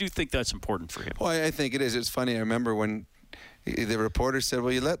I do think that's important for him. Well, I think it is. It's funny. I remember when the reporter said,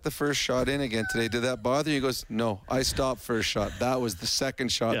 well, you let the first shot in again today. Did that bother you? He goes, no, I stopped first shot. That was the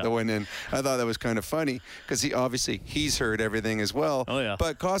second shot that went in. I thought that was kind of funny because he's heard everything as well. Oh, yeah.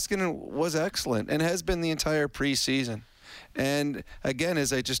 But Koskinen was excellent and has been the entire preseason. And again,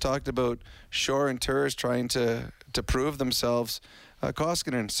 as I just talked about, Shore and Turris trying to prove themselves,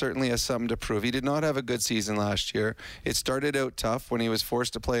 Koskinen certainly has something to prove. He did not have a good season last year. It started out tough when he was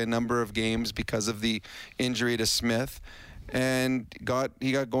forced to play a number of games because of the injury to Smith, and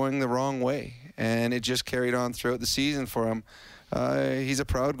he got going the wrong way, and it just carried on throughout the season for him. He's a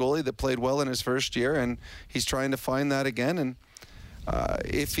proud goalie that played well in his first year, and he's trying to find that again. And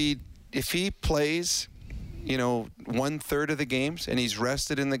if he plays 1/3 of the games and he's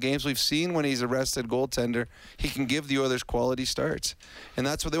rested in the games, we've seen when he's a rested goaltender, he can give the Oilers quality starts. And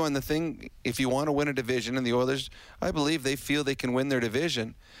that's what they want. The thing, if you want to win a division, and the Oilers, I believe they feel they can win their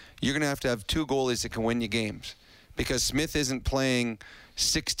division, you're going to have two goalies that can win you games. Because Smith isn't playing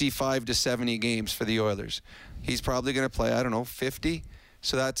 65 to 70 games for the Oilers. He's probably going to play, 50.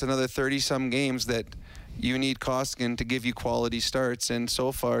 So that's another 30-some games that you need Koskinen to give you quality starts, and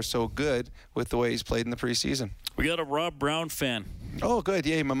so far so good with the way he's played in the preseason. We got a Rob Brown fan. Oh, good.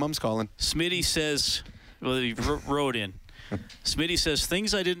 Yay, my mom's calling. Smitty says, he wrote in. Smitty says,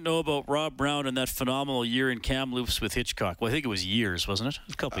 things I didn't know about Rob Brown and that phenomenal year in Kamloops with Hitchcock. Well, I think it was years, wasn't it?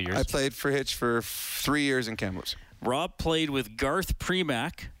 A couple of years. I played for Hitch for 3 years in Kamloops. Rob played with Garth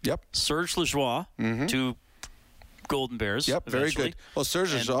Premack. Yep. Serge Lajoie, two Golden Bears. Yep, very good. Well,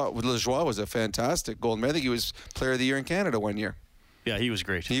 Serge Lajoie was a fantastic Golden Bear. I think he was Player of the Year in Canada one year. Yeah, he was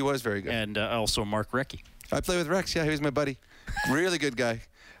great. He was very good. And also Mark Recchi. I played with Rex. Yeah, he was my buddy. Really good guy.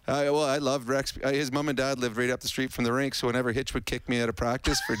 Well, I loved Rex. His mom and dad lived right up the street from the rink, so whenever Hitch would kick me out of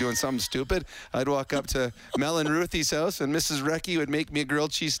practice for doing something stupid, I'd walk up to Mel and Ruthie's house, and Mrs. Recchi would make me a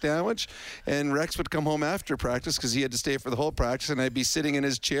grilled cheese sandwich, and Rex would come home after practice because he had to stay for the whole practice, and I'd be sitting in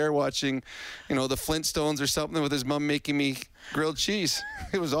his chair watching, the Flintstones or something with his mom making me grilled cheese.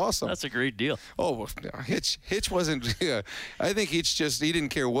 It was awesome. That's a great deal. Oh, Hitch wasn't. Yeah, I think he didn't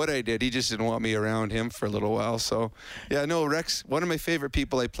care what I did. He just didn't want me around him for a little while. So, yeah, no, Rex, one of my favorite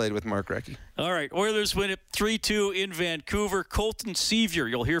people I played with, Mark Recchi. All right, Oilers win it 3-2 in Vancouver. Colton Sevier,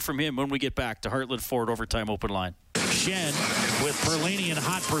 you'll hear from him when we get back to Heartland Ford Overtime Open Line. Shen with Perlini in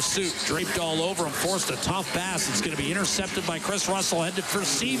hot pursuit. Draped all over him, forced a tough pass. It's going to be intercepted by Chris Russell, headed for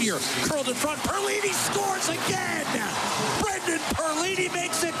Sevier. Curled in front. Perlini scores again. Brendan Perlini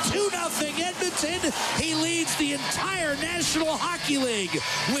makes it 2-0 Edmonton. He leads the entire National Hockey League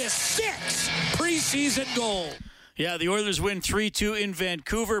with 6 preseason goals. Yeah, the Oilers win 3-2 in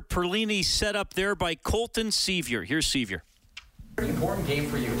Vancouver. Perlini set up there by Colton Sevier. Here's Sevier. Pretty important game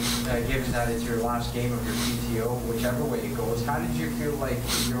for you, given that it's your last game of your PTO, whichever way it goes. How did you feel like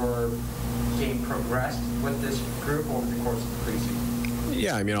your game progressed with this group over the course of the preseason?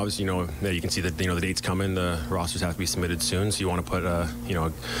 Yeah, I mean, obviously, you can see that, the date's coming. The rosters have to be submitted soon, so you want to put, a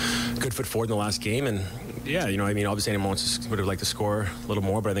good foot forward in the last game. And, yeah, obviously anyone would have liked to score a little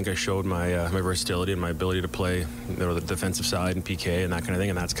more, but I think I showed my my versatility and my ability to play, the defensive side and PK and that kind of thing,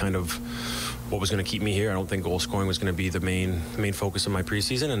 and that's kind of what was going to keep me here. I don't think goal scoring was going to be the main focus of my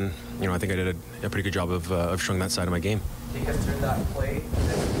preseason, and I think I did a pretty good job of showing that side of my game. Take us through that play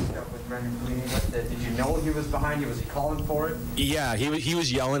with Brendan Perlini. Did you know he was behind you? Was he calling for it? Yeah, he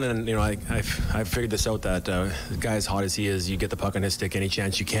was yelling, and I figured this out that the guy as hot as he is, you get the puck on his stick any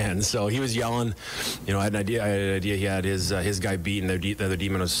chance you can. So he was yelling. I had an idea he had his guy beat, and the other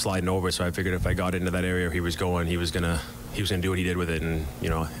demon was sliding over. So I figured if I got into that area where he was going, he was gonna do what he did with it, and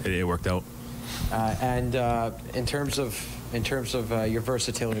it worked out. And in terms of your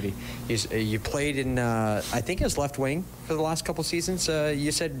versatility, you played in I think it was left wing for the last couple seasons.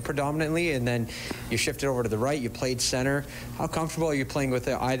 You said predominantly, and then you shifted over to the right. You played center. How comfortable are you playing with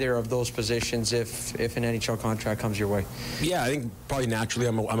either of those positions if an NHL contract comes your way? Yeah, I think probably naturally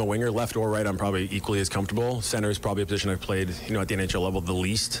I'm a winger, left or right. I'm probably equally as comfortable. Center is probably a position I've played at the NHL level the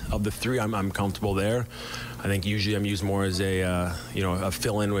least of the three. I'm comfortable there. I think usually I'm used more as a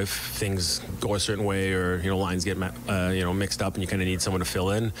fill-in if things go a certain way or lines get mixed up and you kind of need someone to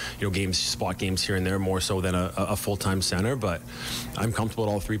fill in. Spot games here and there more so than a full-time center. But I'm comfortable at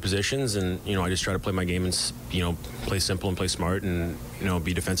all three positions, and I just try to play my game and play simple and play smart and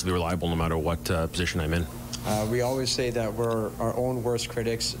be defensively reliable no matter what position I'm in. We always say that we're our own worst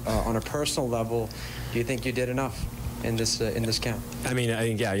critics. On a personal level, do you think you did enough in this camp? I mean,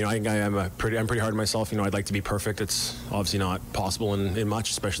 I think I'm pretty hard on myself. I'd like to be perfect. It's obviously not possible in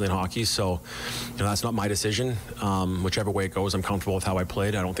much, especially in hockey. So, that's not my decision. Whichever way it goes, I'm comfortable with how I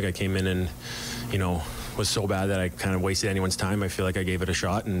played. I don't think I came in and, was so bad that I kind of wasted anyone's time. I feel like I gave it a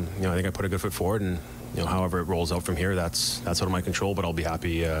shot, and I think I put a good foot forward. And however it rolls out from here, that's out of my control. But I'll be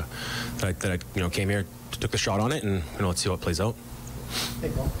happy that I came here, took the shot on it, and let's see how it plays out.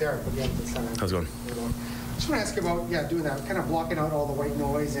 Hey, Derek, again, how's it going? I just want to ask you about doing that, kind of blocking out all the white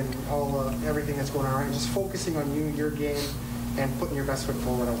noise and all everything that's going on, and just focusing on you, your game, and putting your best foot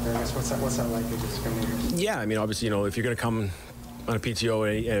forward out there. I guess what's that like? Yeah, I mean, obviously, if you're going to come on a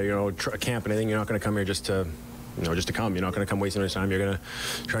PTO, a camp and anything, you're not going to come here just to come. You're not going to come wasting your time. You're going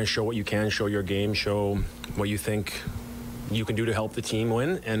to try and show what you can, show your game, show what you think you can do to help the team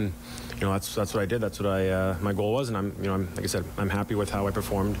win, and that's what I did. That's what my goal was, and I'm like I said, I'm happy with how I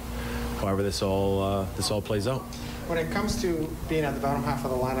performed. However, this all plays out. When it comes to being at the bottom half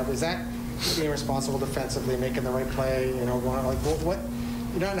of the lineup, is that being responsible defensively, making the right play? Going what?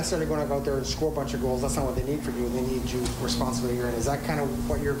 You're not necessarily going to go out there and score a bunch of goals. That's not what they need for you. They need you responsibly. Is that kind of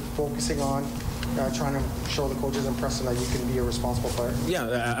what you're focusing on? Trying to show the coaches and press that you can be a responsible player?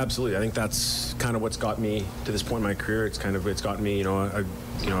 Yeah, absolutely. I think that's kind of what's got me to this point in my career. It's gotten me, a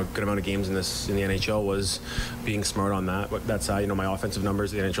good amount of games in the NHL was being smart on that side. My offensive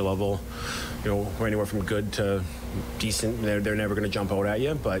numbers at the NHL level, were anywhere from good to decent. They're never going to jump out at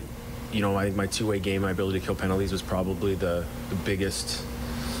you, but I think my two-way game, my ability to kill penalties was probably the biggest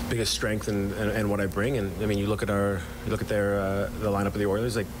strength and what I bring. And I mean, you look at the lineup of the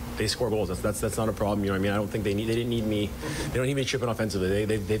Oilers, like they score goals. That's not a problem. I mean, I don't think they didn't need me. They don't need me chipping offensively.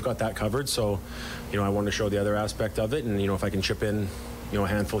 They've got that covered. So, I wanted to show the other aspect of it. And if I can chip in, a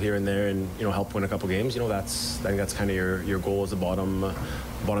handful here and there, and help win a couple games, I think that's kind of your goal as a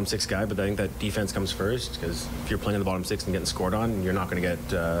bottom six guy. But I think that defense comes first, because if you're playing in the bottom six and getting scored on, you're not going to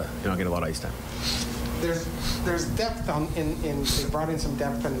get a lot of ice time. there's depth they brought in some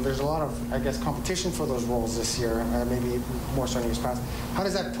depth, and there's a lot of, I guess, competition for those roles this year, maybe more so in years past. How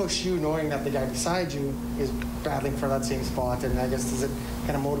does that push you, knowing that the guy beside you is battling for that same spot? And I guess, does it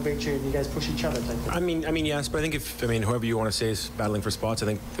kind of motivate you and you guys push each other type thing? I mean, yes, but I think whoever you want to say is battling for spots, I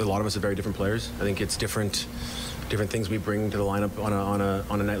think a lot of us are very different players. I think it's different things we bring to the lineup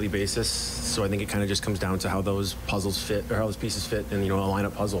on a nightly basis. So I think it kind of just comes down to how those puzzles fit, or how those pieces fit in, a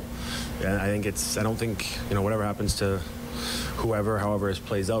lineup puzzle. And I don't think whatever happens to however it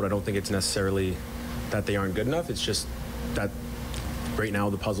plays out, I don't think it's necessarily that they aren't good enough. It's just that right now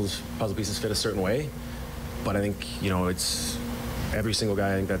the puzzle pieces fit a certain way. But I think it's every single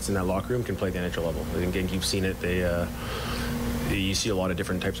guy I think that's in that locker room can play at the NHL level. I think you've seen it. You see a lot of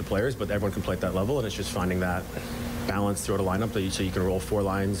different types of players, but everyone can play at that level, and it's just finding that balance throughout a lineup so you can roll 4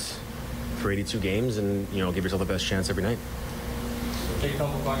 lines for 82 games and give yourself the best chance every night. We'll take a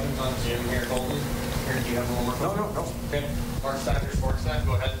couple questions on Zoom here, Colton. Here, do you have a little more questions? No. Okay. Mark Stacker, Sportsnet,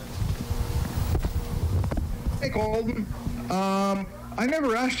 go ahead. Hey, Colton. I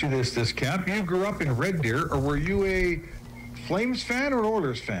never asked you this camp. You grew up in Red Deer, or were you a Flames fan or an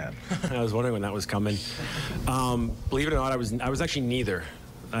Oilers fan? I was wondering when that was coming. Believe it or not, I was actually neither.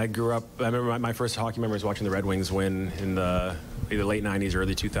 I grew up. I remember my first hockey memory was watching the Red Wings win in the either late '90s or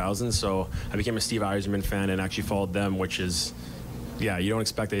early 2000s. So I became a Steve Yzerman fan and actually followed them, which is, you don't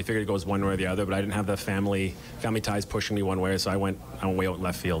expect it. I figured it goes one way or the other, but I didn't have the family ties pushing me one way, so I went way out in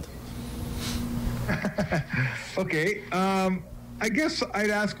left field. Okay. I guess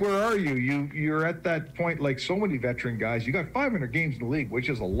I'd ask, where are you? You're at that point, like so many veteran guys. You got 500 games in the league, which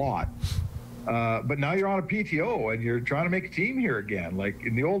is a lot. But now you're on a PTO and you're trying to make a team here again. Like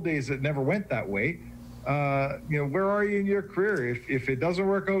in the old days, it never went that way. Where are you in your career? If it doesn't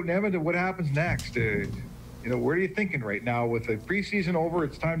work out in Edmonton, what happens next? Where are you thinking right now? With the preseason over,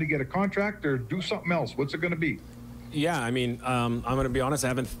 it's time to get a contract or do something else. What's it going to be? Yeah, I'm going to be honest. I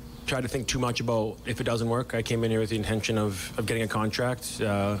haven't tried to think too much about if it doesn't work. I came in here with the intention of getting a contract,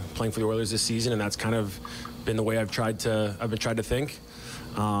 playing for the Oilers this season, and that's kind of been the way I've been trying to think.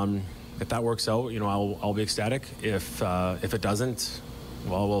 If that works out, I'll be ecstatic. If it doesn't,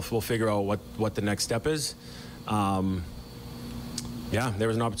 well, we'll figure out what the next step is. There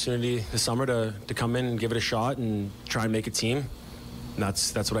was an opportunity this summer to come in and give it a shot and try and make a team. And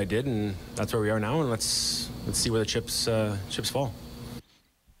that's what I did, and that's where we are now. And let's see where the chips fall.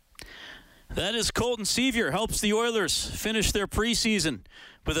 That is Colton Sevier, helps the Oilers finish their preseason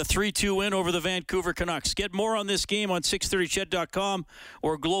with a 3-2 win over the Vancouver Canucks. Get more on this game on 630ched.com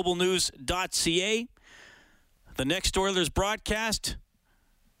or globalnews.ca. The next Oilers broadcast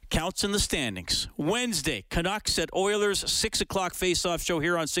counts in the standings. Wednesday, Canucks at Oilers, 6 o'clock face-off show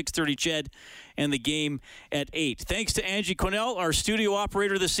here on 630 Ched, and the game at 8. Thanks to Angie Cornell, our studio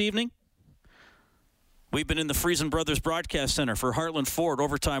operator this evening. We've been in the Friesen Brothers Broadcast Center for Heartland Ford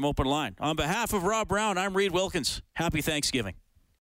Overtime Open Line. On behalf of Rob Brown, I'm Reed Wilkins. Happy Thanksgiving.